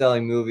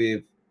best-selling movie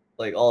of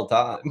all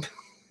time.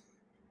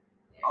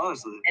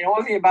 Honestly. and it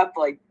wasn't about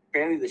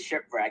barely the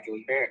shipwreck. It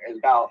was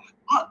about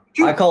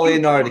Dude, I call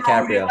Leonardo her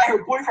DiCaprio.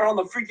 boyfriend on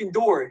the freaking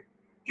door.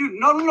 Dude,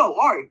 no.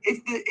 All right.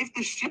 If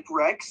the ship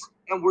wrecks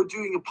and we're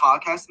doing a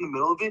podcast in the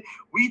middle of it,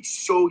 we'd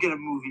so get a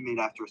movie made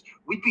after us.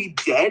 We'd be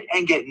dead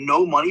and get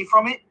no money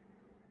from it,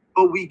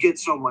 but we get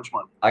so much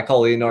money. I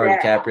call Leonardo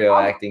Yeah. DiCaprio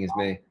acting as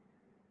me.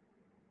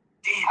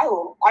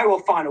 Damn. I will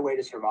find a way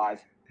to survive.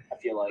 I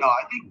feel like. No,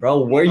 I think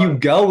Bro, where you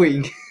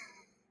going?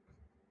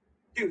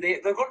 Dude,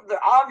 they're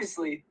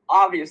obviously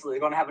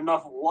going to have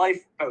enough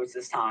lifeboats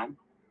this time.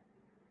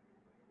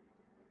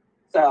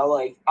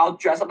 So I'll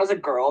dress up as a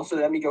girl, so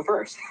let me go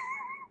first.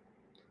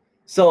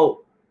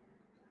 So,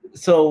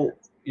 So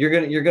you're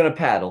gonna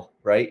paddle,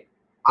 right?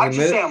 I In the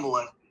just mid- say I'm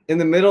left. In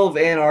the middle of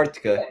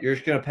Antarctica, you're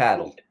just gonna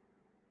paddle.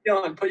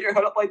 Dylan, put your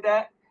head up like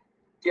that.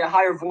 Get a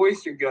higher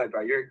voice. You're good,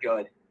 bro. You're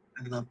good.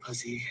 I love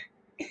pussy.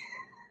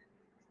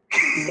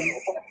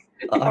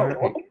 All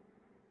right.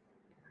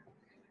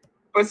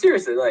 But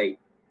seriously, like,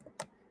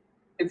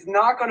 it's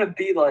not gonna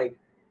be like.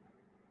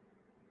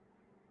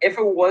 If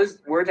it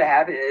were to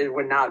happen, it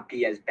would not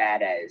be as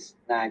bad as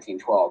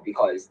 1912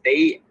 because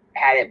they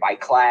had it by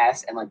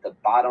class and like the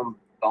bottom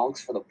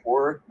bunks for the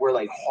poor were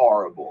like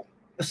horrible,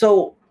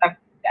 So that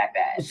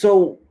bad.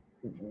 so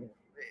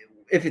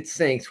if it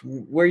sinks,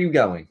 where are you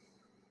going?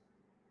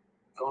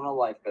 Going on a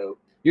lifeboat.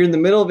 You're in the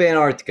middle of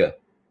Antarctica.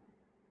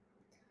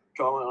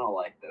 Going on a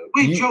lifeboat.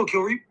 Wait, You- Joe,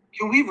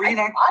 can we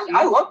reenact?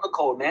 I love the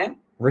cold, man.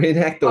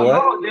 Reenact the You know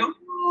what what? I'll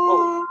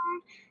do?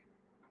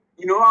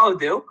 You know what I'll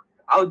do?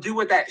 I'll do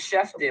what that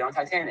chef did on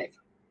Titanic.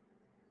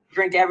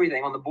 Drink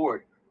everything on the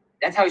board.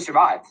 That's how he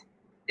survived.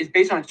 It's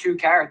based on a true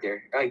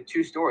character, like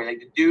true story. Like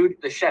the dude,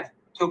 the chef,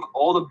 took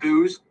all the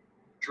booze,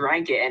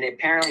 drank it, and it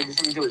apparently did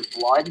something to his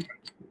blood.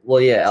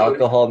 Well, yeah, So-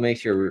 alcohol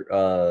makes your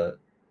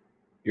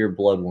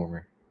blood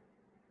warmer.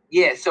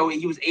 Yeah, so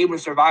he was able to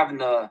survive in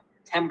the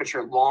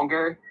temperature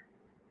longer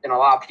than a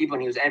lot of people,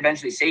 and he was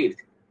eventually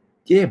saved.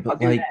 Yeah, I'll but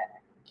do like, that.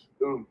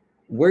 Boom.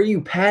 where are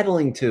you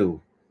paddling to?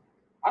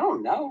 I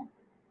don't know.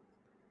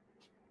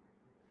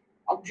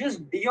 I'll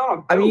just be on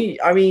a boat.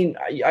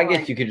 I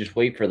guess you could just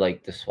wait for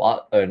like the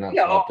SWAT or not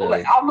Yeah, SWAT.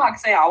 like, I'm not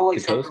saying I'll like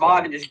the Coast survive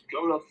Guard. and just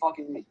go to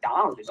fucking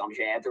McDonald's or some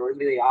shit afterwards.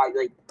 Be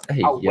like,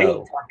 Hey, I'll wait yo,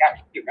 until I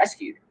get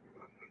rescued.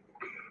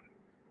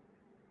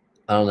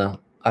 I don't know.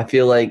 I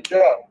feel like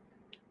Joe,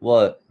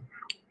 what?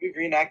 we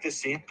reenact this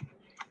scene.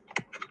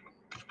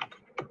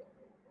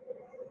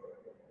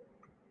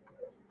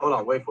 Hold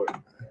on, wait for it.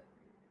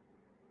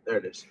 There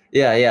it is.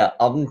 Yeah.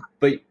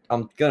 But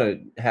I'm gonna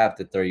have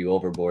to throw you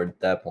overboard at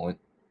that point.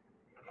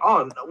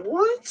 Oh, no,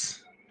 what?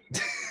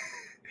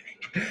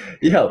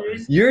 Yo,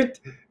 you're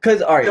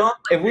because all right. Don't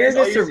If we're in this, a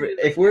all you see is,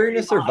 if we're in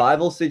a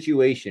survival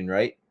situation,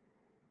 right?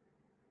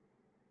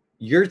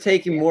 You're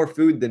taking more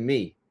food than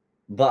me,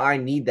 but I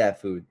need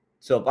that food.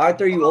 So if I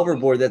throw you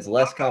overboard, that's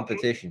less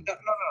competition. No,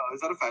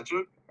 is that a fat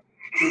joke?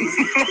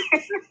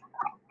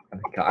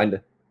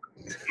 Kinda.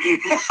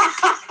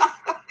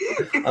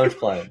 I'm just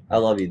playing. I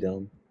love you,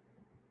 Dylan.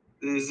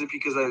 Is it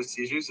because I have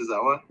seizures? Is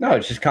that why? No,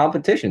 it's just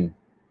competition.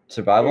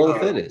 Survival of the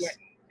fittest.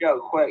 Yo,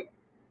 quick,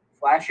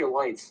 flash your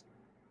lights.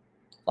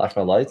 Flash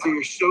my lights. Oh,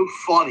 you're so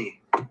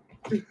funny.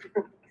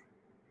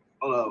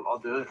 Hold up, I'll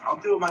do it. I'll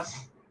do it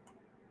myself.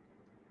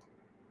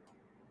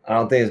 I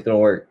don't think it's gonna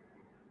work.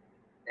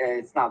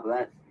 It's not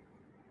that.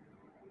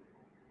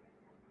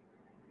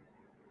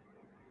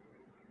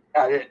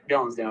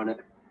 Dylan's doing it.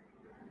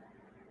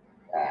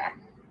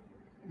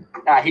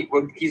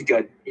 He's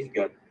good. He's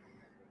good.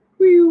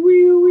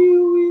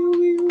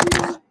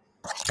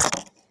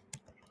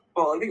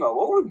 Well, I think about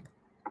what would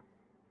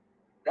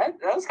that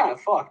was kind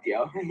of fucked,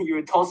 yo. You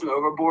would toss him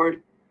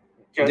overboard.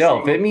 Yo,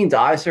 so if it means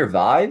I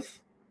survive,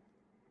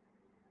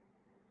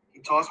 He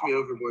tossed me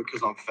overboard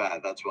because I'm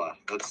fat. That's why.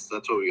 That's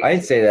what we got. I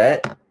didn't say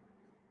that.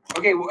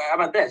 Okay, well, how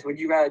about this? Would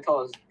you rather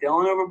toss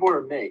Dylan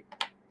overboard or me?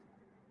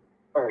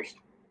 First.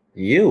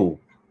 You.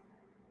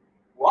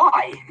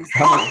 Why?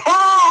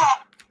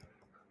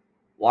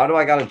 Why do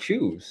I gotta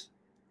choose?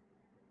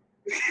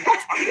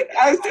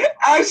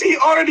 as he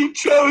already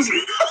chose.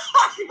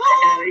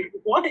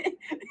 What?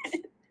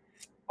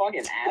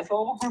 Fucking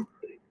asshole.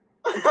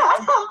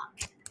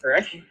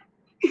 Right?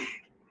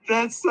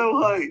 That's so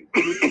hype.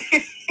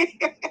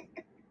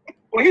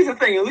 Well, here's the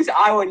thing. At least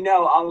I would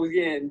know I was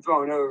getting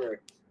thrown over.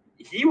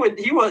 He would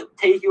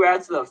take you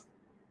out to the.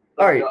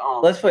 All right,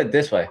 let's put it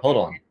this way. Hold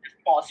on.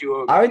 Toss you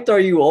over. I would throw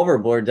you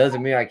overboard.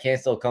 Doesn't mean I can't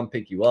still come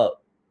pick you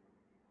up.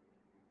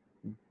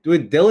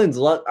 With Dylan's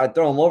luck, I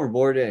throw him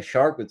overboard and a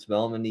shark would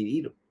smell him and he'd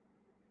eat him.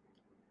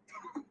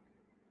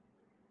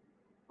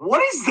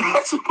 What is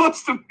that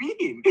supposed to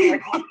mean? I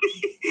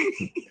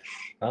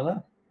don't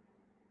know.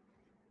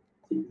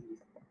 You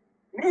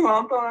know who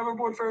I'm throwing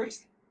overboard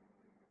first?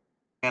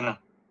 Anna.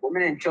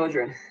 Women and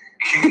children.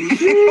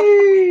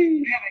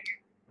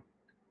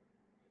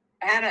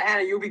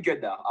 Hannah, you'll be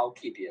good though. I'll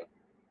keep you.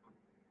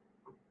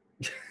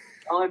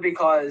 Only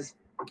because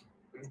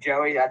of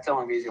Joey, that's the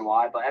only reason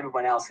why. But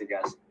everyone else, I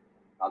guess,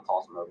 I'll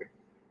toss him over.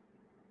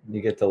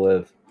 You get to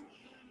live.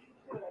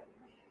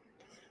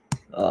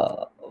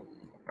 All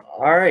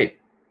right.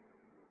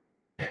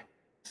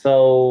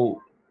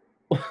 So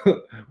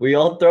we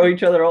all throw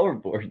each other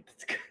overboard.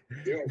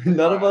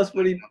 None of us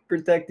would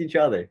protect each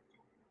other.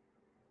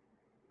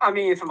 I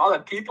mean, from other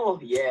people,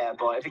 yeah.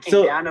 But if it came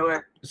So- down to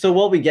it, So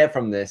what we get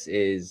from this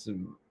is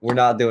we're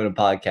not doing a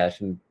podcast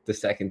from the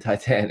second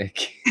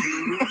Titanic.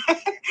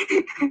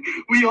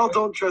 We all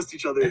don't trust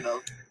each other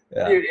enough.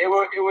 Yeah. dude,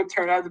 it would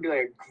turn out to be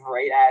like a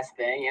great ass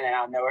thing, and then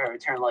out of nowhere it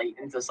would turn like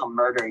into some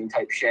murdering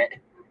type shit.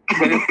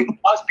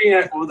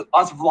 With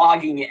us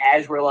vlogging it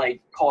as we're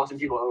like tossing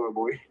people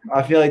overboard.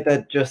 I feel like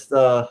that just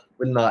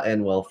would not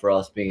end well for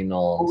us being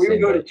all. Well, we would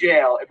same go to boat.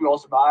 jail if we all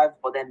survived,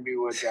 but then we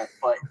would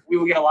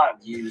get a lot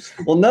of views.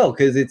 Well, no,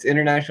 because it's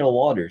international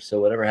waters, so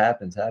whatever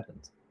happens,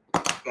 happens.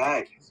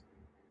 Facts.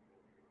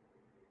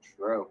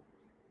 True.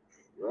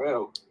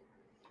 I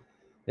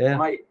Yeah,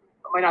 might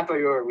not throw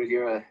you over with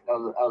your. That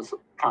was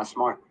kind of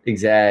smart.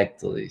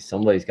 exactly.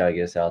 Somebody's got to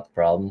get us out the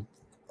problem.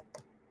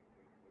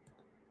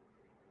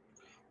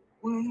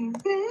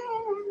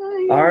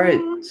 All right,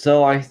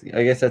 so I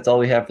guess that's all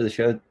we have for the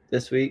show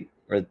this week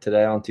or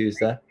today on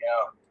Tuesday.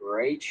 Yeah,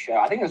 great show.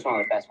 I think it was one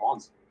of the best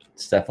ones.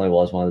 It definitely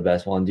was one of the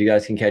best ones. You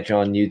guys can catch it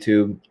on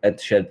YouTube at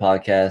the Shed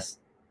Podcast.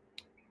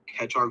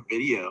 Catch our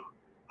video.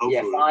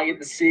 Yeah, Hopefully. finally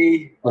get to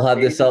see. We'll have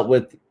this up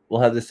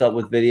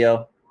with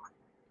video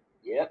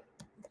Yep.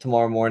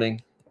 tomorrow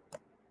morning.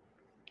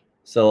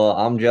 So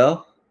I'm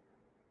Joe.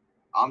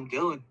 I'm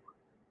Dylan.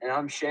 And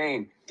I'm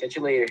Shane. Catch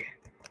you later.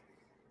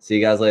 See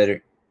you guys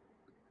later.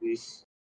 Peace.